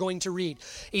passage we're going to read.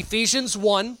 Ephesians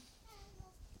 1,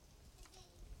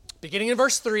 beginning in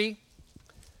verse 3,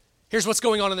 here's what's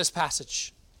going on in this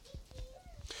passage.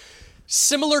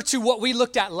 Similar to what we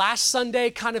looked at last Sunday,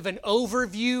 kind of an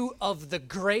overview of the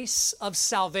grace of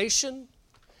salvation,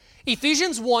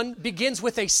 Ephesians 1 begins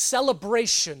with a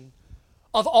celebration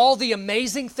of all the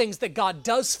amazing things that God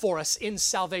does for us in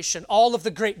salvation, all of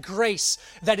the great grace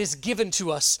that is given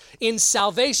to us in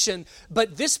salvation.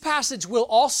 But this passage will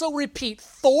also repeat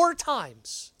 4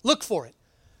 times. Look for it.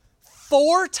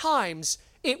 4 times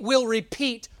it will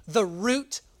repeat the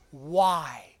root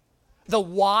why. The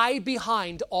why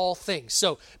behind all things.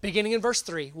 So, beginning in verse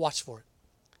 3, watch for it.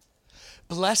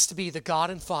 Blessed be the God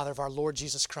and Father of our Lord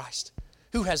Jesus Christ,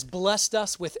 who has blessed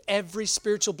us with every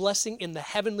spiritual blessing in the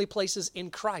heavenly places in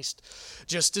Christ,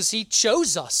 just as He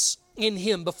chose us in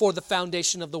Him before the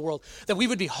foundation of the world, that we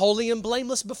would be holy and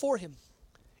blameless before Him.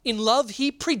 In love,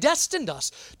 He predestined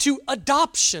us to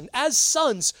adoption as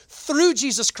sons through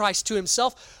Jesus Christ to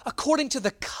Himself, according to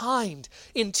the kind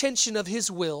intention of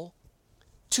His will,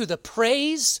 to the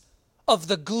praise of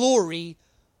the glory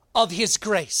of His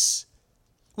grace,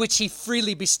 which He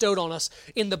freely bestowed on us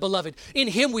in the Beloved. In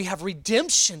Him we have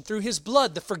redemption through His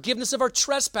blood, the forgiveness of our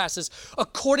trespasses,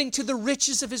 according to the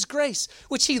riches of His grace,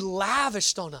 which He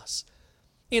lavished on us.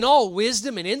 In all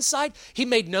wisdom and insight, He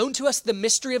made known to us the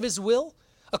mystery of His will,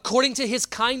 according to His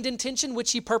kind intention,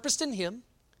 which He purposed in Him,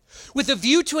 with a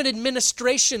view to an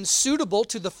administration suitable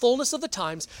to the fullness of the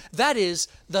times, that is,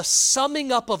 the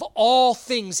summing up of all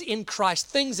things in Christ,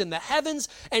 things in the heavens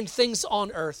and things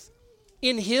on earth.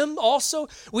 In Him also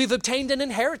we've obtained an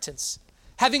inheritance,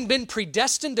 having been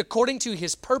predestined according to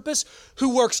His purpose,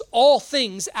 who works all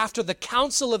things after the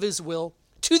counsel of His will,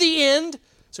 to the end,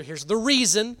 so here's the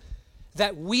reason,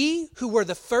 that we who were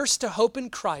the first to hope in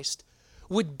Christ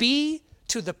would be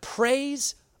to the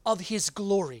praise of His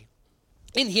glory.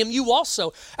 In Him you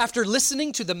also, after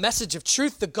listening to the message of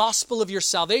truth, the gospel of your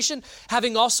salvation,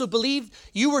 having also believed,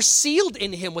 you were sealed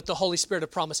in Him with the Holy Spirit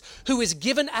of promise, who is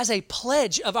given as a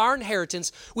pledge of our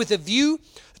inheritance with a view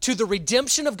to the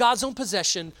redemption of God's own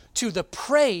possession, to the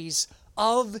praise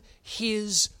of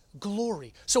His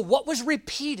glory. So what was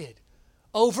repeated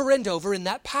over and over in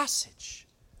that passage?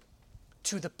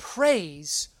 To the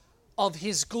praise of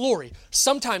His glory.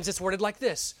 Sometimes it's worded like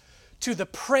this: to the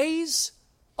praise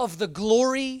of the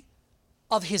glory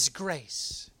of His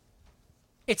grace.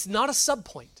 It's not a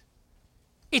subpoint.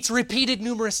 It's repeated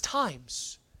numerous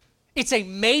times. It's a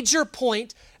major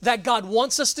point that God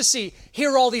wants us to see.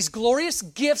 Here are all these glorious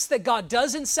gifts that God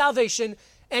does in salvation,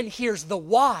 and here's the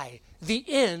why, the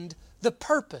end, the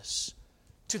purpose,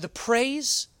 to the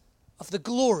praise of the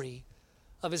glory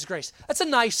of His grace. That's a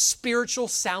nice spiritual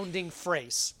sounding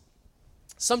phrase.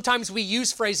 Sometimes we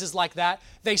use phrases like that.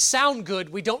 They sound good.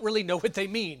 We don't really know what they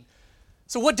mean.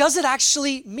 So what does it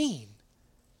actually mean?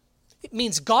 It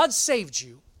means God saved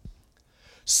you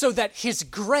so that His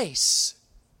grace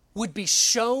would be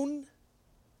shown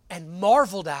and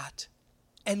marveled at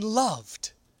and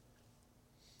loved.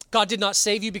 God did not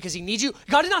save you because He needs you.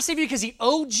 God did not save you because He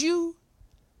owed you.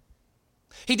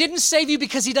 He didn't save you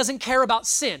because He doesn't care about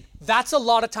sin. That's a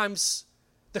lot of times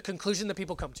the conclusion that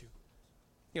people come to.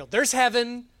 You know, there's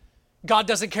heaven. God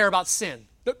doesn't care about sin.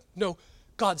 No,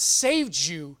 God saved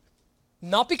you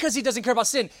not because He doesn't care about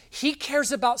sin. He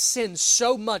cares about sin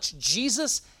so much.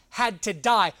 Jesus had to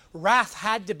die. Wrath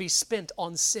had to be spent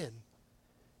on sin.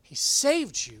 He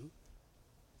saved you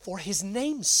for His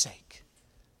name's sake.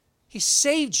 He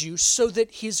saved you so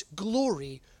that His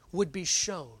glory would be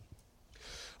shown.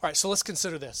 All right, so let's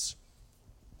consider this.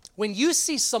 When you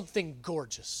see something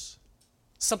gorgeous,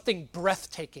 something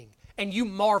breathtaking, and you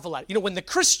marvel at it. You know, when the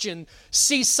Christian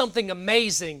sees something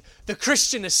amazing, the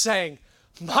Christian is saying,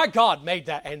 My God made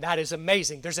that, and that is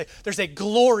amazing. There's a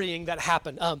glorying that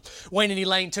happened. Wayne and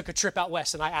Elaine took a trip out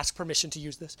west, and I asked permission to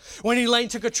use this. Wayne and Elaine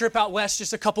took a trip out west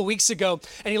just a couple weeks ago,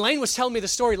 and Elaine was telling me the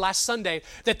story last Sunday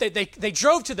that they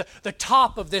drove to the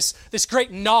top of this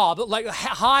great knob, like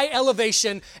high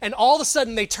elevation, and all of a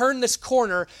sudden they turned this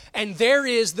corner, and there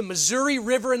is the Missouri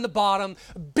River in the bottom,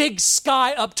 big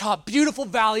sky up top, beautiful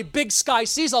valley, big sky,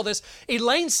 sees all this.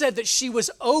 Elaine said that she was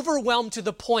overwhelmed to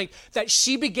the point that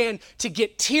she began to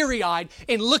get teary-eyed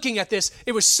in looking at this.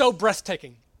 It was so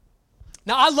breathtaking.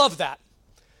 Now, I love that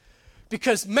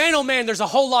because, man, oh man, there's a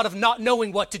whole lot of not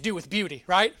knowing what to do with beauty,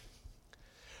 right?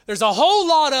 There's a whole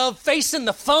lot of facing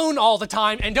the phone all the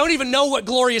time and don't even know what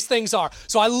glorious things are.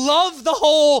 So I love the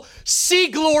whole see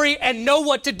glory and know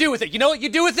what to do with it. You know what you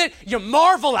do with it? You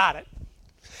marvel at it.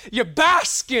 You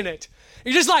bask in it.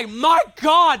 You're just like, my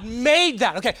God made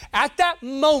that. Okay, at that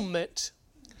moment,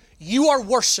 you are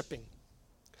worshiping.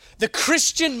 The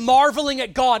Christian marveling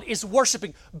at God is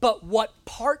worshiping. But what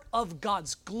part of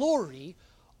God's glory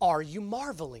are you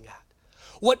marveling at?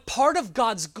 What part of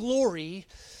God's glory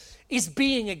is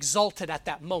being exalted at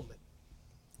that moment?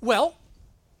 Well,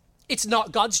 it's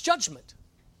not God's judgment.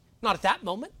 Not at that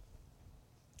moment.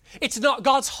 It's not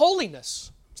God's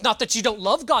holiness. It's not that you don't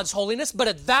love God's holiness, but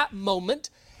at that moment,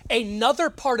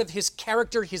 another part of His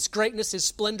character, His greatness, His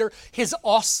splendor, His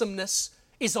awesomeness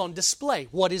is on display.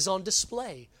 What is on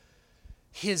display?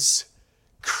 His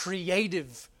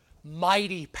creative,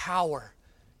 mighty power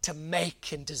to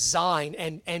make and design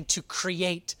and to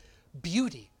create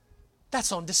beauty.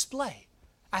 That's on display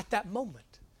at that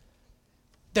moment.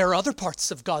 There are other parts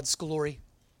of God's glory.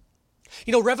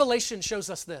 You know, Revelation shows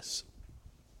us this.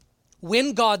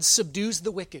 When God subdues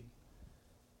the wicked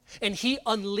and He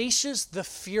unleashes the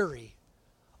fury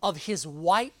of His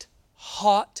white,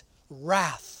 hot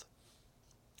wrath,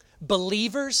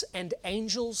 believers and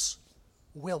angels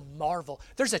will marvel.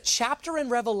 There's a chapter in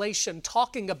Revelation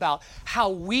talking about how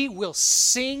we will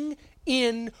sing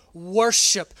in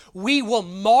worship. We will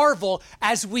marvel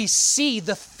as we see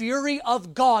the fury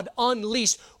of God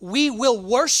unleashed. We will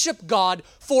worship God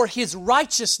for His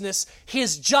righteousness,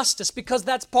 His justice, because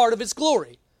that's part of His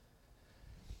glory.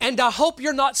 And I hope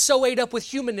you're not so ate up with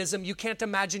humanism you can't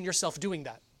imagine yourself doing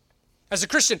that. As a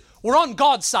Christian, we're on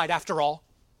God's side after all.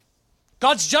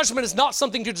 God's judgment is not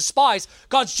something to despise.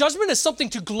 God's judgment is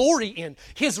something to glory in,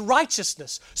 His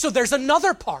righteousness. So there's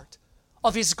another part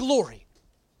of His glory.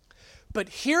 But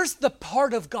here's the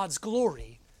part of God's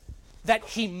glory that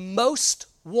He most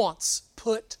wants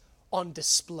put on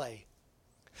display,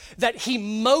 that He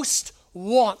most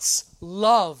wants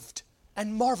loved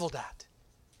and marveled at.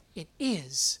 It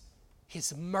is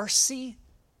His mercy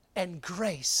and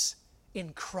grace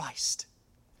in Christ.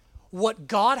 What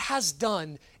God has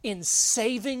done in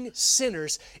saving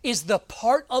sinners is the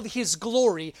part of His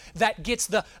glory that gets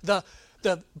the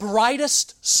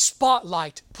brightest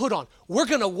spotlight put on. We're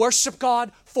going to worship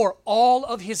God for all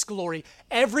of His glory,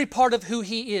 every part of who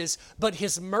He is, but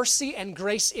His mercy and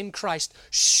grace in Christ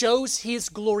shows His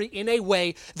glory in a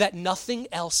way that nothing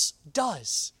else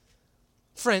does.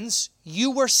 Friends, you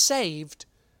were saved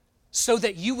so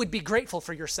that you would be grateful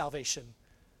for your salvation.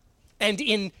 And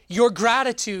in your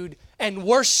gratitude and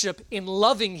worship in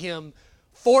loving Him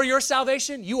for your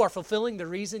salvation, you are fulfilling the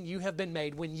reason you have been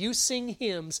made. When you sing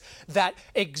hymns that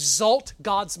exalt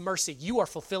God's mercy, you are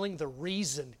fulfilling the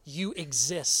reason you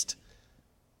exist.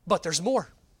 But there's more.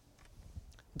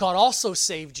 God also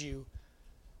saved you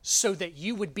so that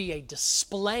you would be a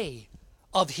display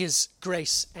of His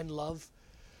grace and love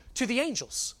to the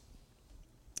angels.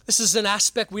 This is an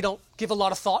aspect we don't give a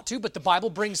lot of thought to, but the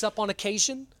Bible brings up on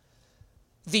occasion.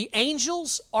 The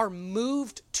angels are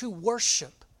moved to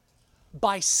worship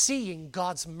by seeing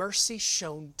God's mercy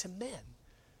shown to men.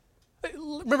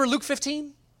 Remember Luke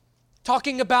 15?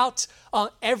 Talking about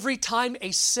every time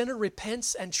a sinner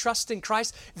repents and trusts in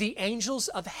Christ, the angels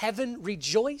of heaven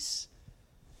rejoice.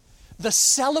 The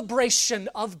celebration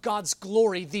of God's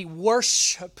glory, the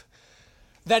worship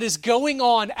that is going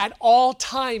on at all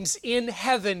times in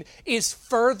heaven is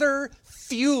further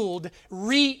fueled,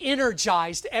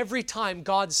 re-energized every time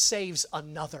God saves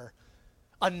another,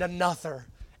 and another,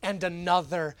 and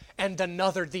another, and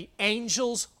another. The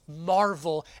angels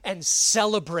marvel and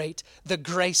celebrate the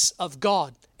grace of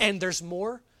God. And there's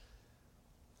more.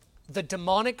 The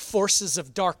demonic forces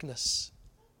of darkness,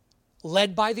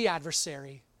 led by the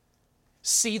adversary,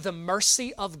 see the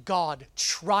mercy of God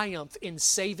triumph in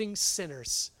saving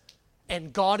sinners,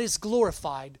 and God is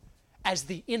glorified as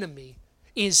the enemy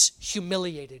is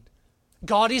humiliated.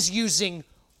 God is using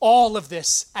all of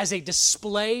this as a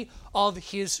display of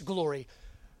His glory.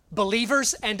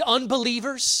 Believers and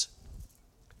unbelievers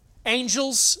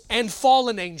Angels and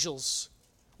fallen angels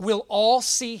will all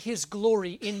see his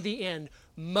glory in the end,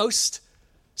 most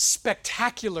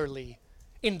spectacularly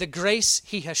in the grace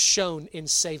he has shown in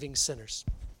saving sinners.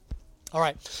 All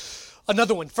right,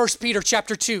 another one, 1 Peter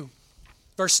chapter 2,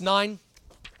 verse 9.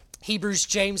 Hebrews,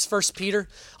 James, 1 Peter.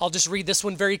 I'll just read this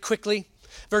one very quickly.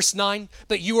 Verse 9,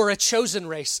 but you are a chosen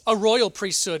race, a royal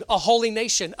priesthood, a holy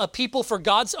nation, a people for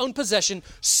God's own possession,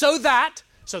 so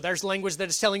there's language that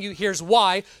is telling you here's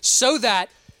why, so that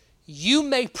you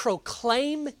may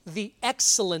proclaim the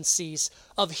excellencies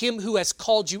of him who has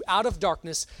called you out of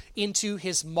darkness into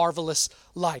his marvelous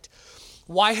light.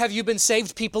 Why have you been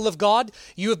saved, people of God?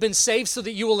 You have been saved so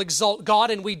that you will exalt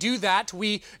God, and we do that.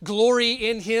 We glory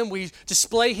in him. We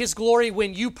display his glory.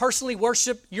 When you personally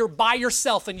worship, you're by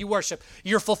yourself and you worship.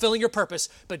 You're fulfilling your purpose.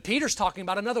 But Peter's talking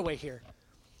about another way here.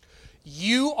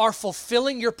 You are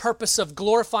fulfilling your purpose of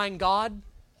glorifying God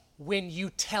when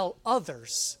you tell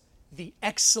others the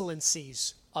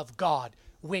excellencies of God.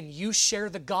 When you share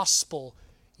the gospel,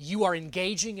 you are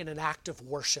engaging in an act of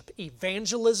worship.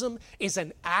 Evangelism is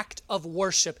an act of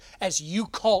worship as you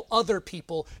call other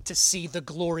people to see the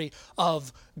glory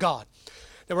of God.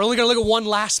 Now, we're only going to look at one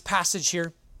last passage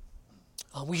here.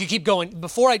 We can keep going.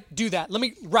 Before I do that, let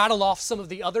me rattle off some of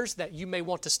the others that you may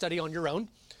want to study on your own.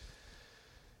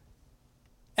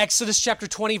 Exodus chapter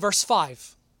 20, verse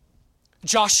 5.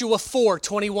 Joshua 4,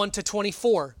 21 to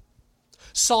 24.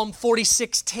 Psalm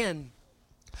 46:10.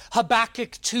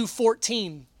 Habakkuk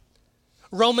 2:14.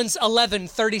 Romans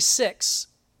 11:36.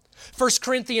 1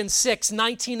 Corinthians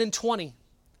 6:19 and 20.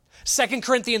 2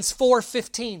 Corinthians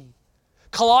 4:15.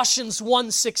 Colossians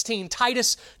 1:16.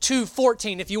 Titus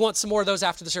 2:14. If you want some more of those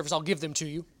after the service, I'll give them to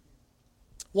you.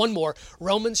 One more.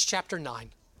 Romans chapter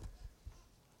 9.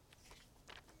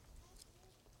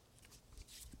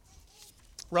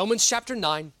 Romans chapter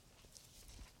 9.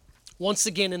 Once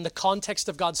again, in the context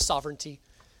of God's sovereignty.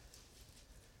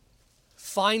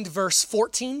 Find verse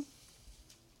 14.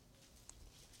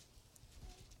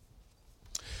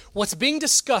 What's being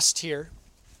discussed here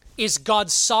is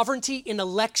God's sovereignty in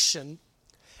election.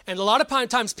 And a lot of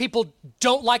times people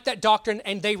don't like that doctrine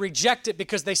and they reject it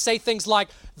because they say things like,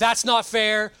 that's not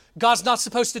fair, God's not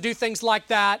supposed to do things like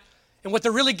that. And what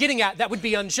they're really getting at, that would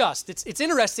be unjust. It's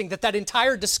interesting that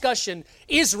entire discussion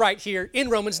is right here in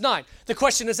Romans 9. The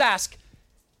question is asked,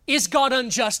 is God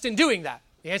unjust in doing that?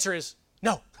 The answer is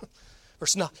no.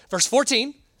 Verse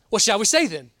 14, what shall we say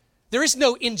then? There is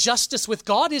no injustice with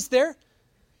God, is there?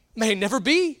 May never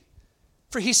be.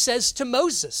 For he says to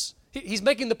Moses, he's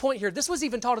making the point here, this was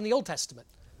even taught in the Old Testament.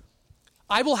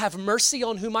 I will have mercy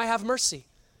on whom I have mercy,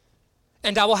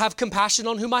 and I will have compassion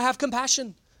on whom I have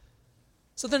compassion.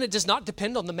 So then it does not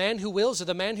depend on the man who wills or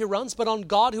the man who runs, but on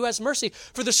God who has mercy.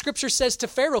 For the scripture says to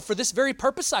Pharaoh, for this very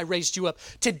purpose I raised you up,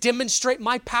 to demonstrate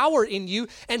my power in you,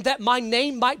 and that my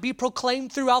name might be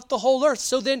proclaimed throughout the whole earth.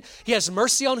 So then he has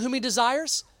mercy on whom he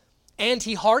desires, and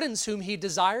he hardens whom he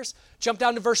desires. Jump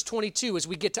down to verse 22 as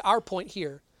we get to our point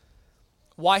here.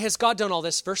 Why has God done all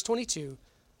this? Verse 22,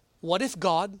 what if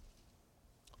God,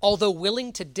 although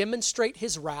willing to demonstrate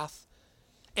his wrath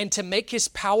and to make his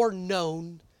power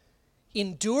known,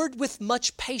 endured with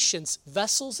much patience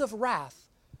vessels of wrath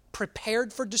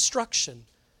prepared for destruction,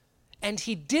 and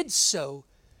he did so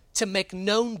to make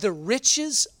known the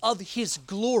riches of his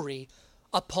glory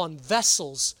upon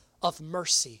vessels of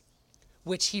mercy,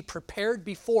 which he prepared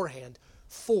beforehand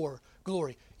for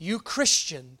glory. You,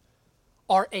 Christian,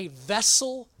 are a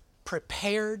vessel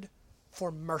prepared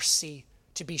for mercy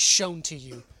to be shown to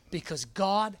you because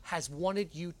God has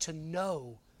wanted you to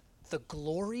know the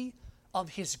glory of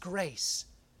his grace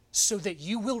so that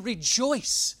you will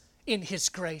rejoice in his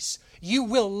grace. You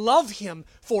will love him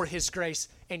for his grace,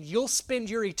 and you'll spend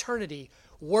your eternity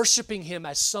worshiping him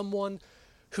as someone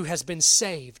who has been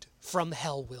saved from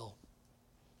hell will.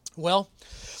 Well,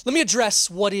 let me address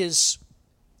what is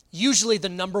usually the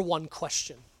number one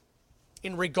question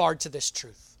in regard to this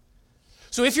truth.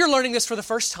 So if you're learning this for the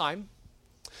first time,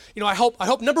 I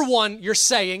hope number one, you're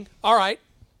saying, all right,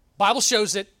 Bible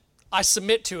shows it, I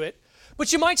submit to it,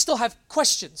 but you might still have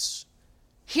questions.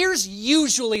 Here's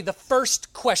usually the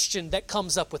first question that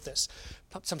comes up with this.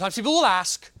 Sometimes people will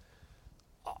ask,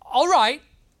 all right,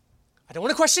 I don't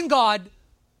want to question God,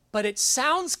 but it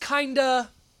sounds kind of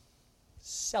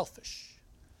selfish.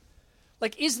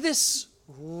 Like, is this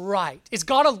right? Is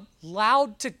God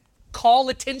allowed to call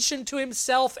attention to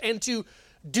himself and to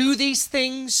do these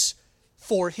things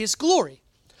for his glory?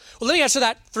 Well, let me answer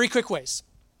that three quick ways.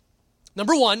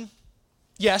 Number one,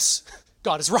 yes,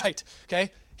 God is right,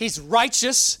 okay? He's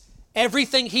righteous.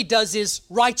 Everything he does is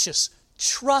righteous.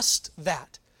 Trust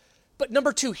that. But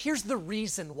number two, here's the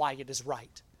reason why it is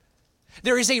right.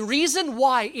 There is a reason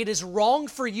why it is wrong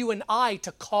for you and I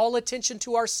to call attention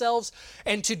to ourselves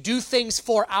and to do things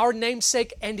for our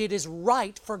namesake, and it is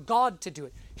right for God to do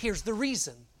it. Here's the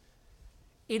reason.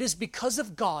 It is because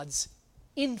of God's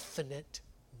infinite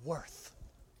worth.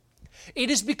 It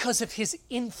is because of His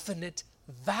infinite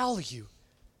value.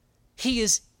 He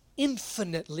is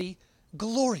infinitely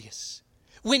glorious.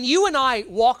 When you and I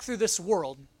walk through this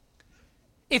world,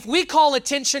 if we call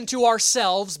attention to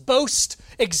ourselves, boast,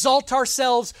 exalt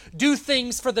ourselves, do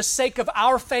things for the sake of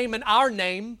our fame and our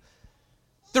name,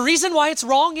 the reason why it's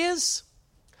wrong is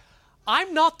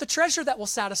I'm not the treasure that will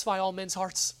satisfy all men's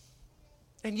hearts.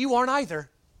 And you aren't either.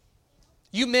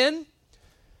 You men,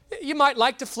 you might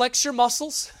like to flex your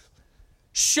muscles,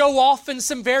 show off in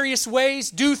some various ways,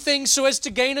 do things so as to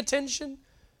gain attention.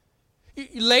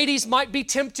 Ladies might be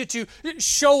tempted to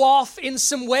show off in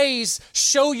some ways,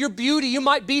 show your beauty. You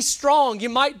might be strong, you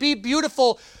might be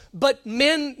beautiful, but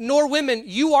men nor women,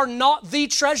 you are not the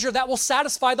treasure that will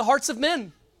satisfy the hearts of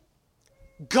men.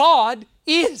 God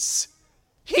is.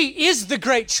 He is the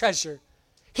great treasure.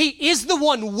 He is the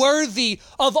one worthy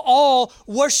of all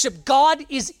worship. God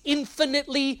is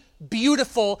infinitely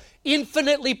beautiful,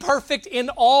 infinitely perfect in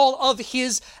all of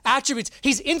His attributes.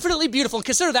 He's infinitely beautiful.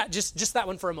 Consider that, just that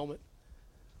one for a moment.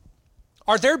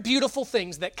 Are there beautiful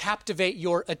things that captivate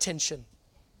your attention?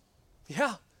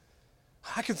 Yeah,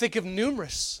 I can think of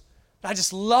numerous. I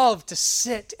just love to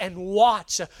sit and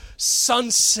watch a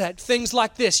sunset, things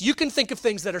like this. You can think of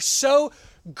things that are so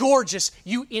gorgeous,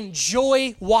 you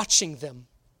enjoy watching them.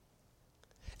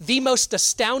 The most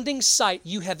astounding sight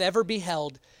you have ever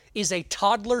beheld is a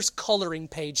toddler's coloring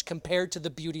page compared to the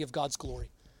beauty of God's glory.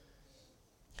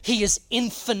 He is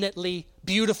infinitely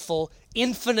beautiful,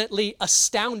 infinitely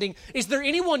astounding. Is there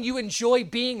anyone you enjoy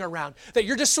being around, that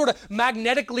you're just sort of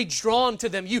magnetically drawn to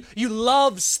them? You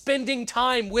love spending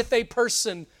time with a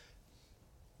person.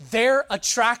 Their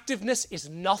attractiveness is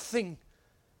nothing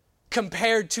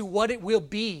compared to what it will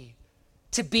be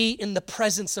to be in the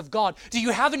presence of God. Do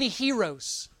you have any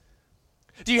heroes?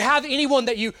 Do you have anyone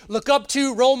that you look up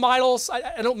to, role models?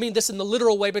 I don't mean this in the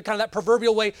literal way, but kind of that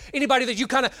proverbial way. Anybody that you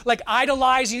kind of like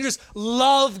idolize and you just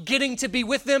love getting to be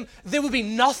with them? There will be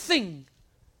nothing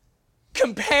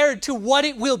compared to what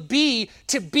it will be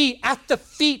to be at the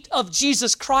feet of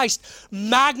Jesus Christ,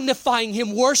 magnifying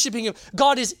Him, worshiping Him.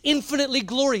 God is infinitely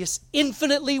glorious,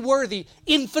 infinitely worthy,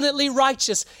 infinitely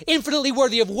righteous, infinitely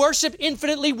worthy of worship,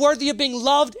 infinitely worthy of being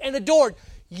loved and adored.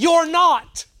 You're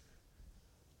not.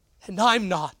 And I'm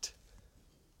not.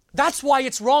 That's why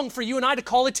it's wrong for you and I to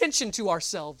call attention to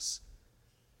ourselves.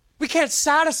 We can't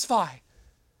satisfy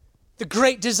the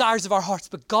great desires of our hearts,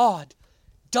 but God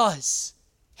does.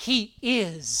 He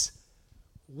is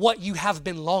what you have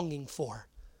been longing for.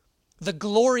 The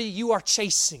glory you are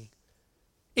chasing,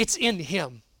 it's in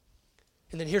Him.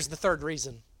 And then here's the third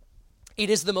reason. It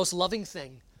is the most loving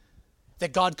thing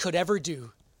that God could ever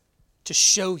do to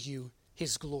show you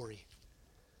His glory.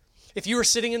 If you were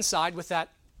sitting inside with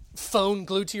that phone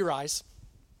glued to your eyes,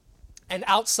 and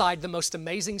outside the most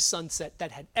amazing sunset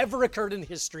that had ever occurred in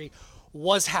history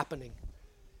was happening,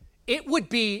 it would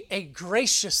be a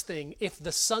gracious thing if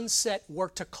the sunset were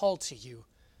to call to you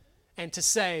and to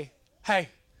say, hey,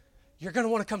 you're going to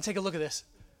want to come take a look at this.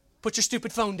 Put your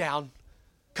stupid phone down.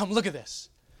 Come look at this.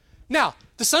 Now,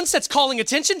 the sunset's calling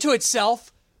attention to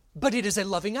itself, but it is a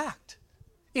loving act.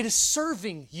 It is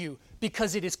serving you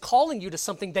because it is calling you to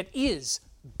something that is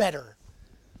better.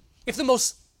 If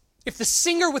the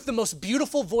singer with the most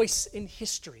beautiful voice in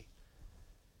history,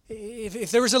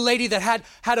 if there was a lady that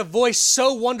had a voice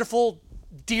so wonderful,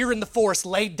 deer in the forest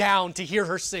laid down to hear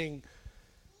her sing,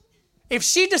 if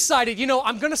she decided,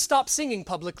 I'm going to stop singing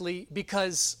publicly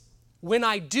because when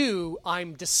I do,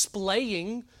 I'm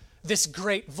displaying this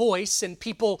great voice and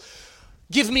people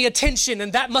give me attention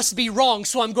and that must be wrong,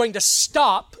 so I'm going to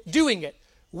stop doing it.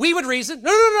 We would reason,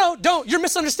 no, don't. You're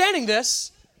misunderstanding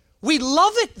this. We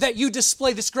love it that you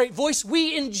display this great voice.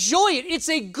 We enjoy it. It's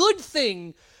a good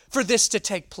thing for this to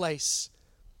take place.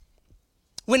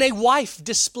 When a wife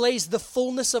displays the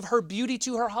fullness of her beauty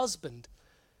to her husband,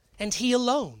 and he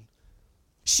alone,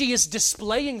 she is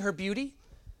displaying her beauty.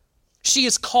 She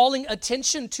is calling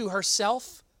attention to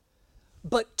herself,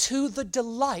 but to the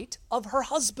delight of her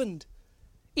husband.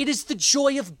 It is the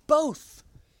joy of both.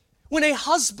 When a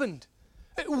husband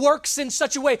works in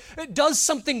such a way, does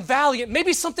something valiant,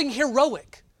 maybe something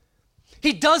heroic.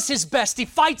 He does his best, he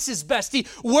fights his best, he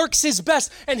works his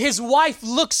best, and his wife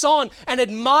looks on and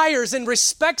admires and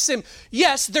respects him.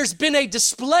 Yes, there's been a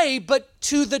display, but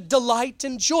to the delight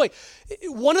and joy.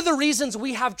 One of the reasons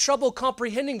we have trouble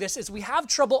comprehending this is we have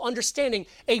trouble understanding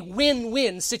a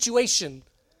win-win situation.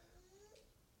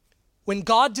 When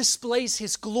God displays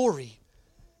His glory,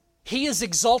 He is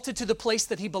exalted to the place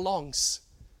that He belongs.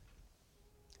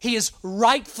 He is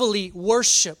rightfully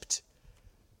worshiped,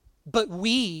 but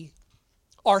we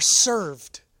are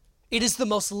served. It is the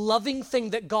most loving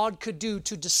thing that God could do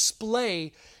to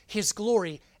display His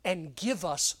glory and give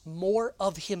us more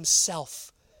of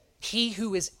Himself. He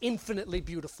who is infinitely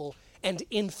beautiful and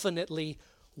infinitely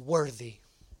worthy.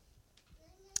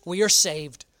 We are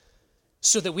saved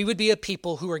so that we would be a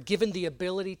people who are given the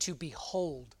ability to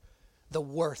behold the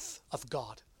worth of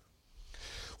God.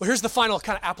 Well, here's the final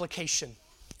kind of application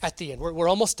at the end. We're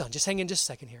almost done. Just hang in just a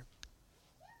second here.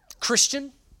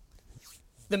 Christian,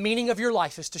 the meaning of your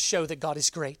life is to show that God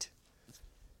is great.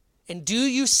 And do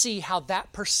you see how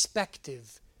that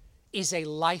perspective is a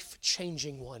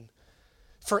life-changing one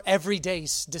for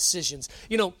everyday's decisions?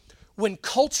 You know, when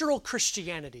cultural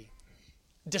Christianity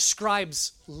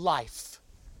describes life,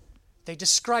 they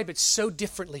describe it so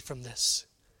differently from this.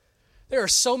 There are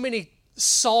so many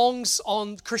songs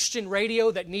on Christian radio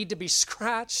that need to be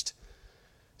scratched.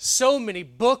 So many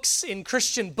books in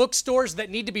Christian bookstores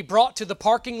that need to be brought to the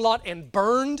parking lot and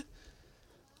burned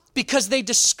because they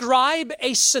describe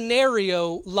a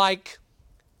scenario like,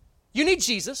 you need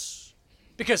Jesus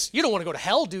because you don't want to go to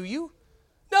hell, do you?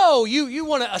 No, you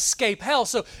want to escape hell.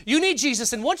 So you need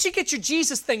Jesus. And once you get your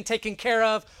Jesus thing taken care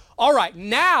of, all right,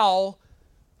 now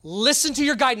listen to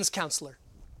your guidance counselor.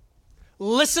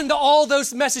 Listen to all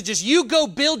those messages. You go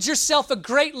build yourself a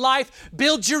great life.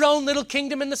 Build your own little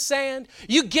kingdom in the sand.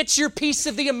 You get your piece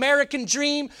of the American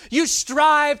dream. You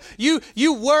strive. You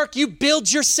work. You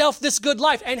build yourself this good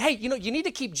life. And hey, you need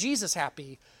to keep Jesus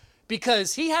happy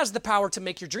because He has the power to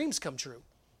make your dreams come true.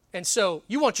 And so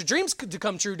you want your dreams to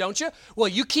come true, don't you? Well,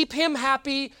 you keep Him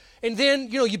happy, and then,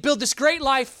 you build this great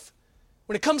life.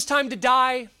 When it comes time to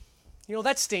die,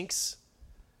 that stinks.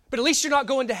 But at least you're not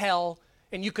going to hell,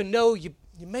 and you can know you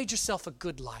made yourself a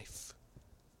good life.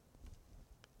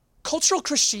 Cultural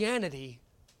Christianity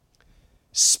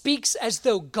speaks as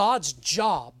though God's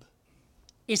job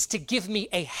is to give me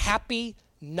a happy,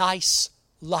 nice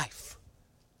life.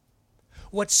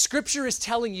 What Scripture is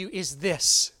telling you is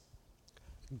this: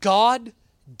 God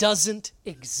doesn't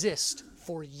exist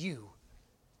for you.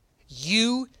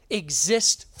 You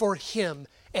exist for Him,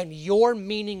 and your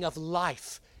meaning of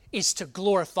life is to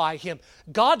glorify Him.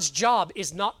 God's job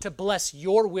is not to bless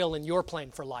your will and your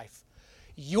plan for life.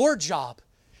 Your job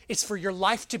is for your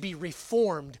life to be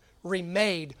reformed,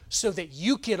 remade, so that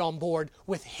you get on board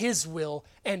with His will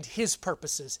and His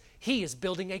purposes. He is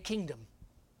building a kingdom.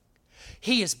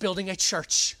 He is building a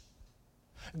church.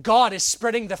 God is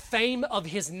spreading the fame of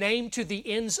His name to the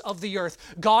ends of the earth.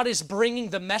 God is bringing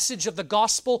the message of the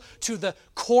gospel to the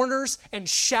corners and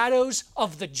shadows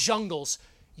of the jungles.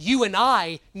 You and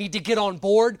I need to get on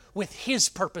board with His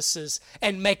purposes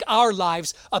and make our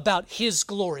lives about His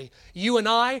glory. You and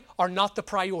I are not the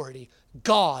priority.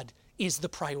 God is the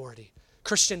priority.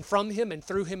 Christian, from Him and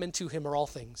through Him and to Him are all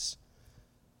things.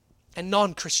 And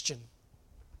non-Christian,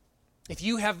 if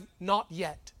you have not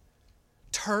yet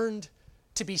turned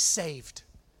to be saved,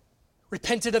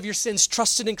 repented of your sins,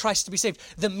 trusted in Christ to be saved,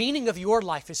 the meaning of your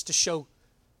life is to show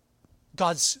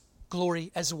God's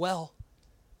glory as well.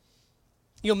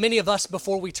 Many of us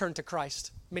before we turned to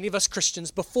Christ, many of us Christians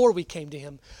before we came to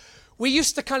Him, we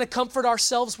used to kind of comfort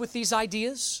ourselves with these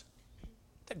ideas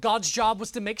that God's job was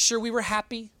to make sure we were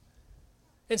happy.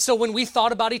 And so when we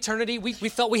thought about eternity, we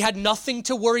felt we had nothing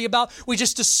to worry about. We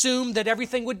just assumed that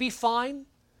everything would be fine.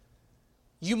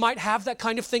 You might have that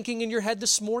kind of thinking in your head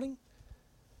this morning.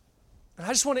 And I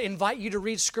just want to invite you to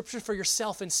read Scripture for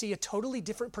yourself and see a totally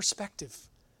different perspective.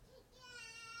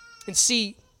 And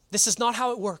see, this is not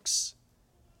how it works.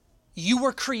 You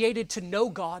were created to know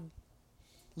God,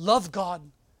 love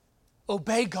God,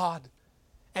 obey God,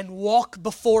 and walk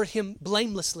before Him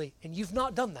blamelessly. And you've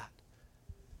not done that.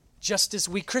 Just as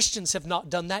we Christians have not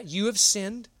done that, you have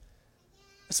sinned.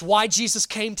 That's why Jesus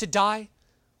came to die.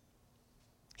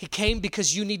 He came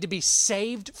because you need to be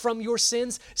saved from your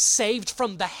sins, saved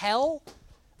from the hell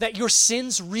that your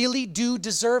sins really do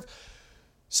deserve.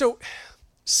 So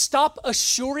stop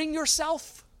assuring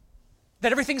yourself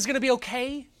that everything's going to be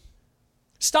okay.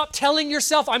 Stop telling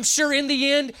yourself, I'm sure in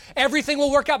the end everything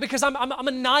will work out because I'm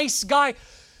a nice guy.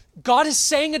 God is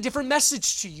saying a different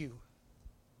message to you.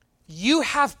 You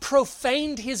have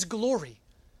profaned His glory.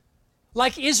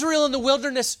 Like Israel in the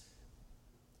wilderness,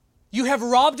 you have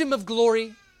robbed Him of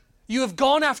glory. You have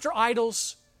gone after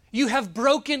idols. You have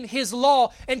broken His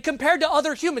law. And compared to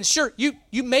other humans, sure,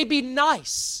 you may be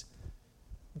nice,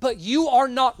 but you are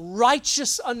not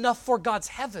righteous enough for God's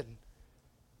heaven.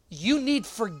 You need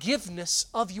forgiveness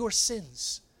of your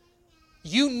sins.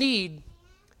 You need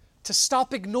to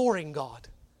stop ignoring God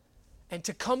and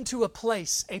to come to a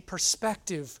place, a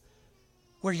perspective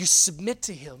where you submit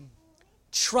to Him,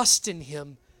 trust in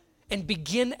Him, and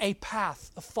begin a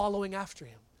path of following after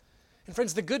Him. And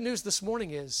friends, the good news this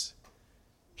morning is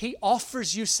He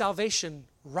offers you salvation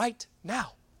right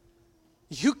now.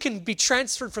 You can be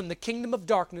transferred from the kingdom of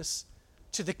darkness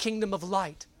to the kingdom of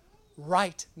light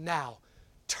right now.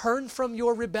 Turn from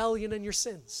your rebellion and your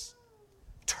sins.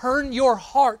 Turn your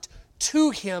heart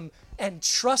to Him and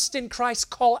trust in Christ.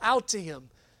 Call out to Him,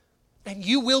 and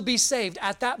you will be saved.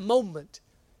 At that moment,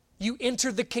 you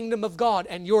enter the kingdom of God,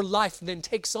 and your life then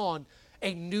takes on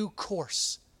a new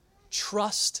course.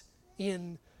 Trust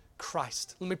in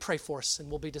Christ. Let me pray for us, and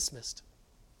we'll be dismissed.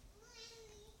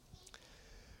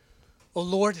 Oh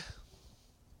Lord,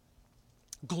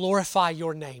 glorify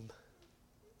your name.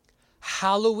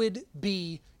 Hallowed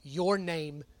be your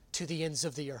name to the ends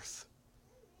of the earth.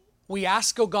 We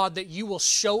ask, oh God, that you will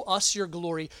show us your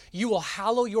glory. You will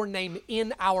hallow your name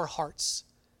in our hearts.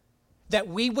 That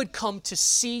we would come to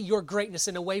see your greatness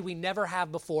in a way we never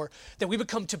have before. That we would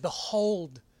come to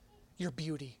behold your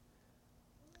beauty.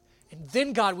 And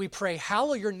then, God, we pray,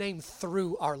 hallow your name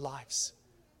through our lives.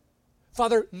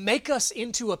 Father, make us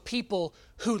into a people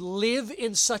who live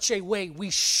in such a way we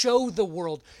show the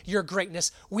world your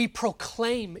greatness. We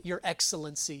proclaim your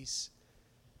excellencies.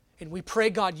 And we pray,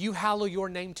 God, you hallow your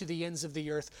name to the ends of the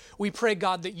earth. We pray,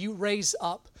 God, that you raise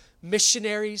up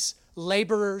missionaries,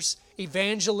 laborers,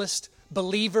 evangelists,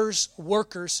 believers,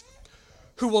 workers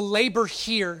who will labor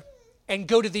here and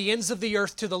go to the ends of the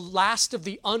earth, to the last of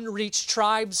the unreached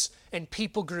tribes and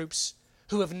people groups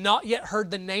who have not yet heard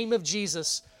the name of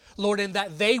Jesus, Lord, and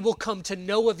that they will come to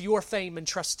know of your fame and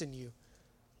trust in you.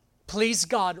 Please,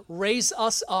 God, raise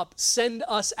us up, send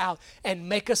us out, and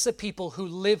make us a people who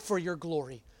live for your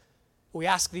glory. We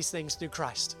ask these things through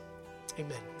Christ.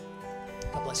 Amen.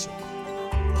 God bless you.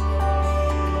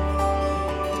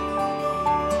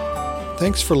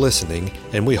 Thanks for listening,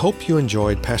 and we hope you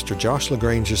enjoyed Pastor Josh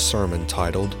LaGrange's sermon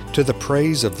titled, To the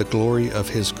Praise of the Glory of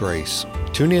His Grace.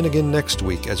 Tune in again next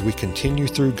week as we continue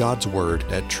through God's Word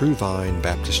at True Vine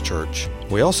Baptist Church.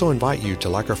 We also invite you to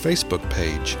like our Facebook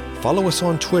page, follow us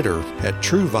on Twitter at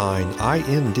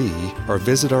TrueVineIND, or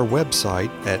visit our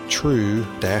website at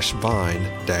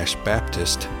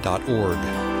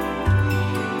true-vine-baptist.org.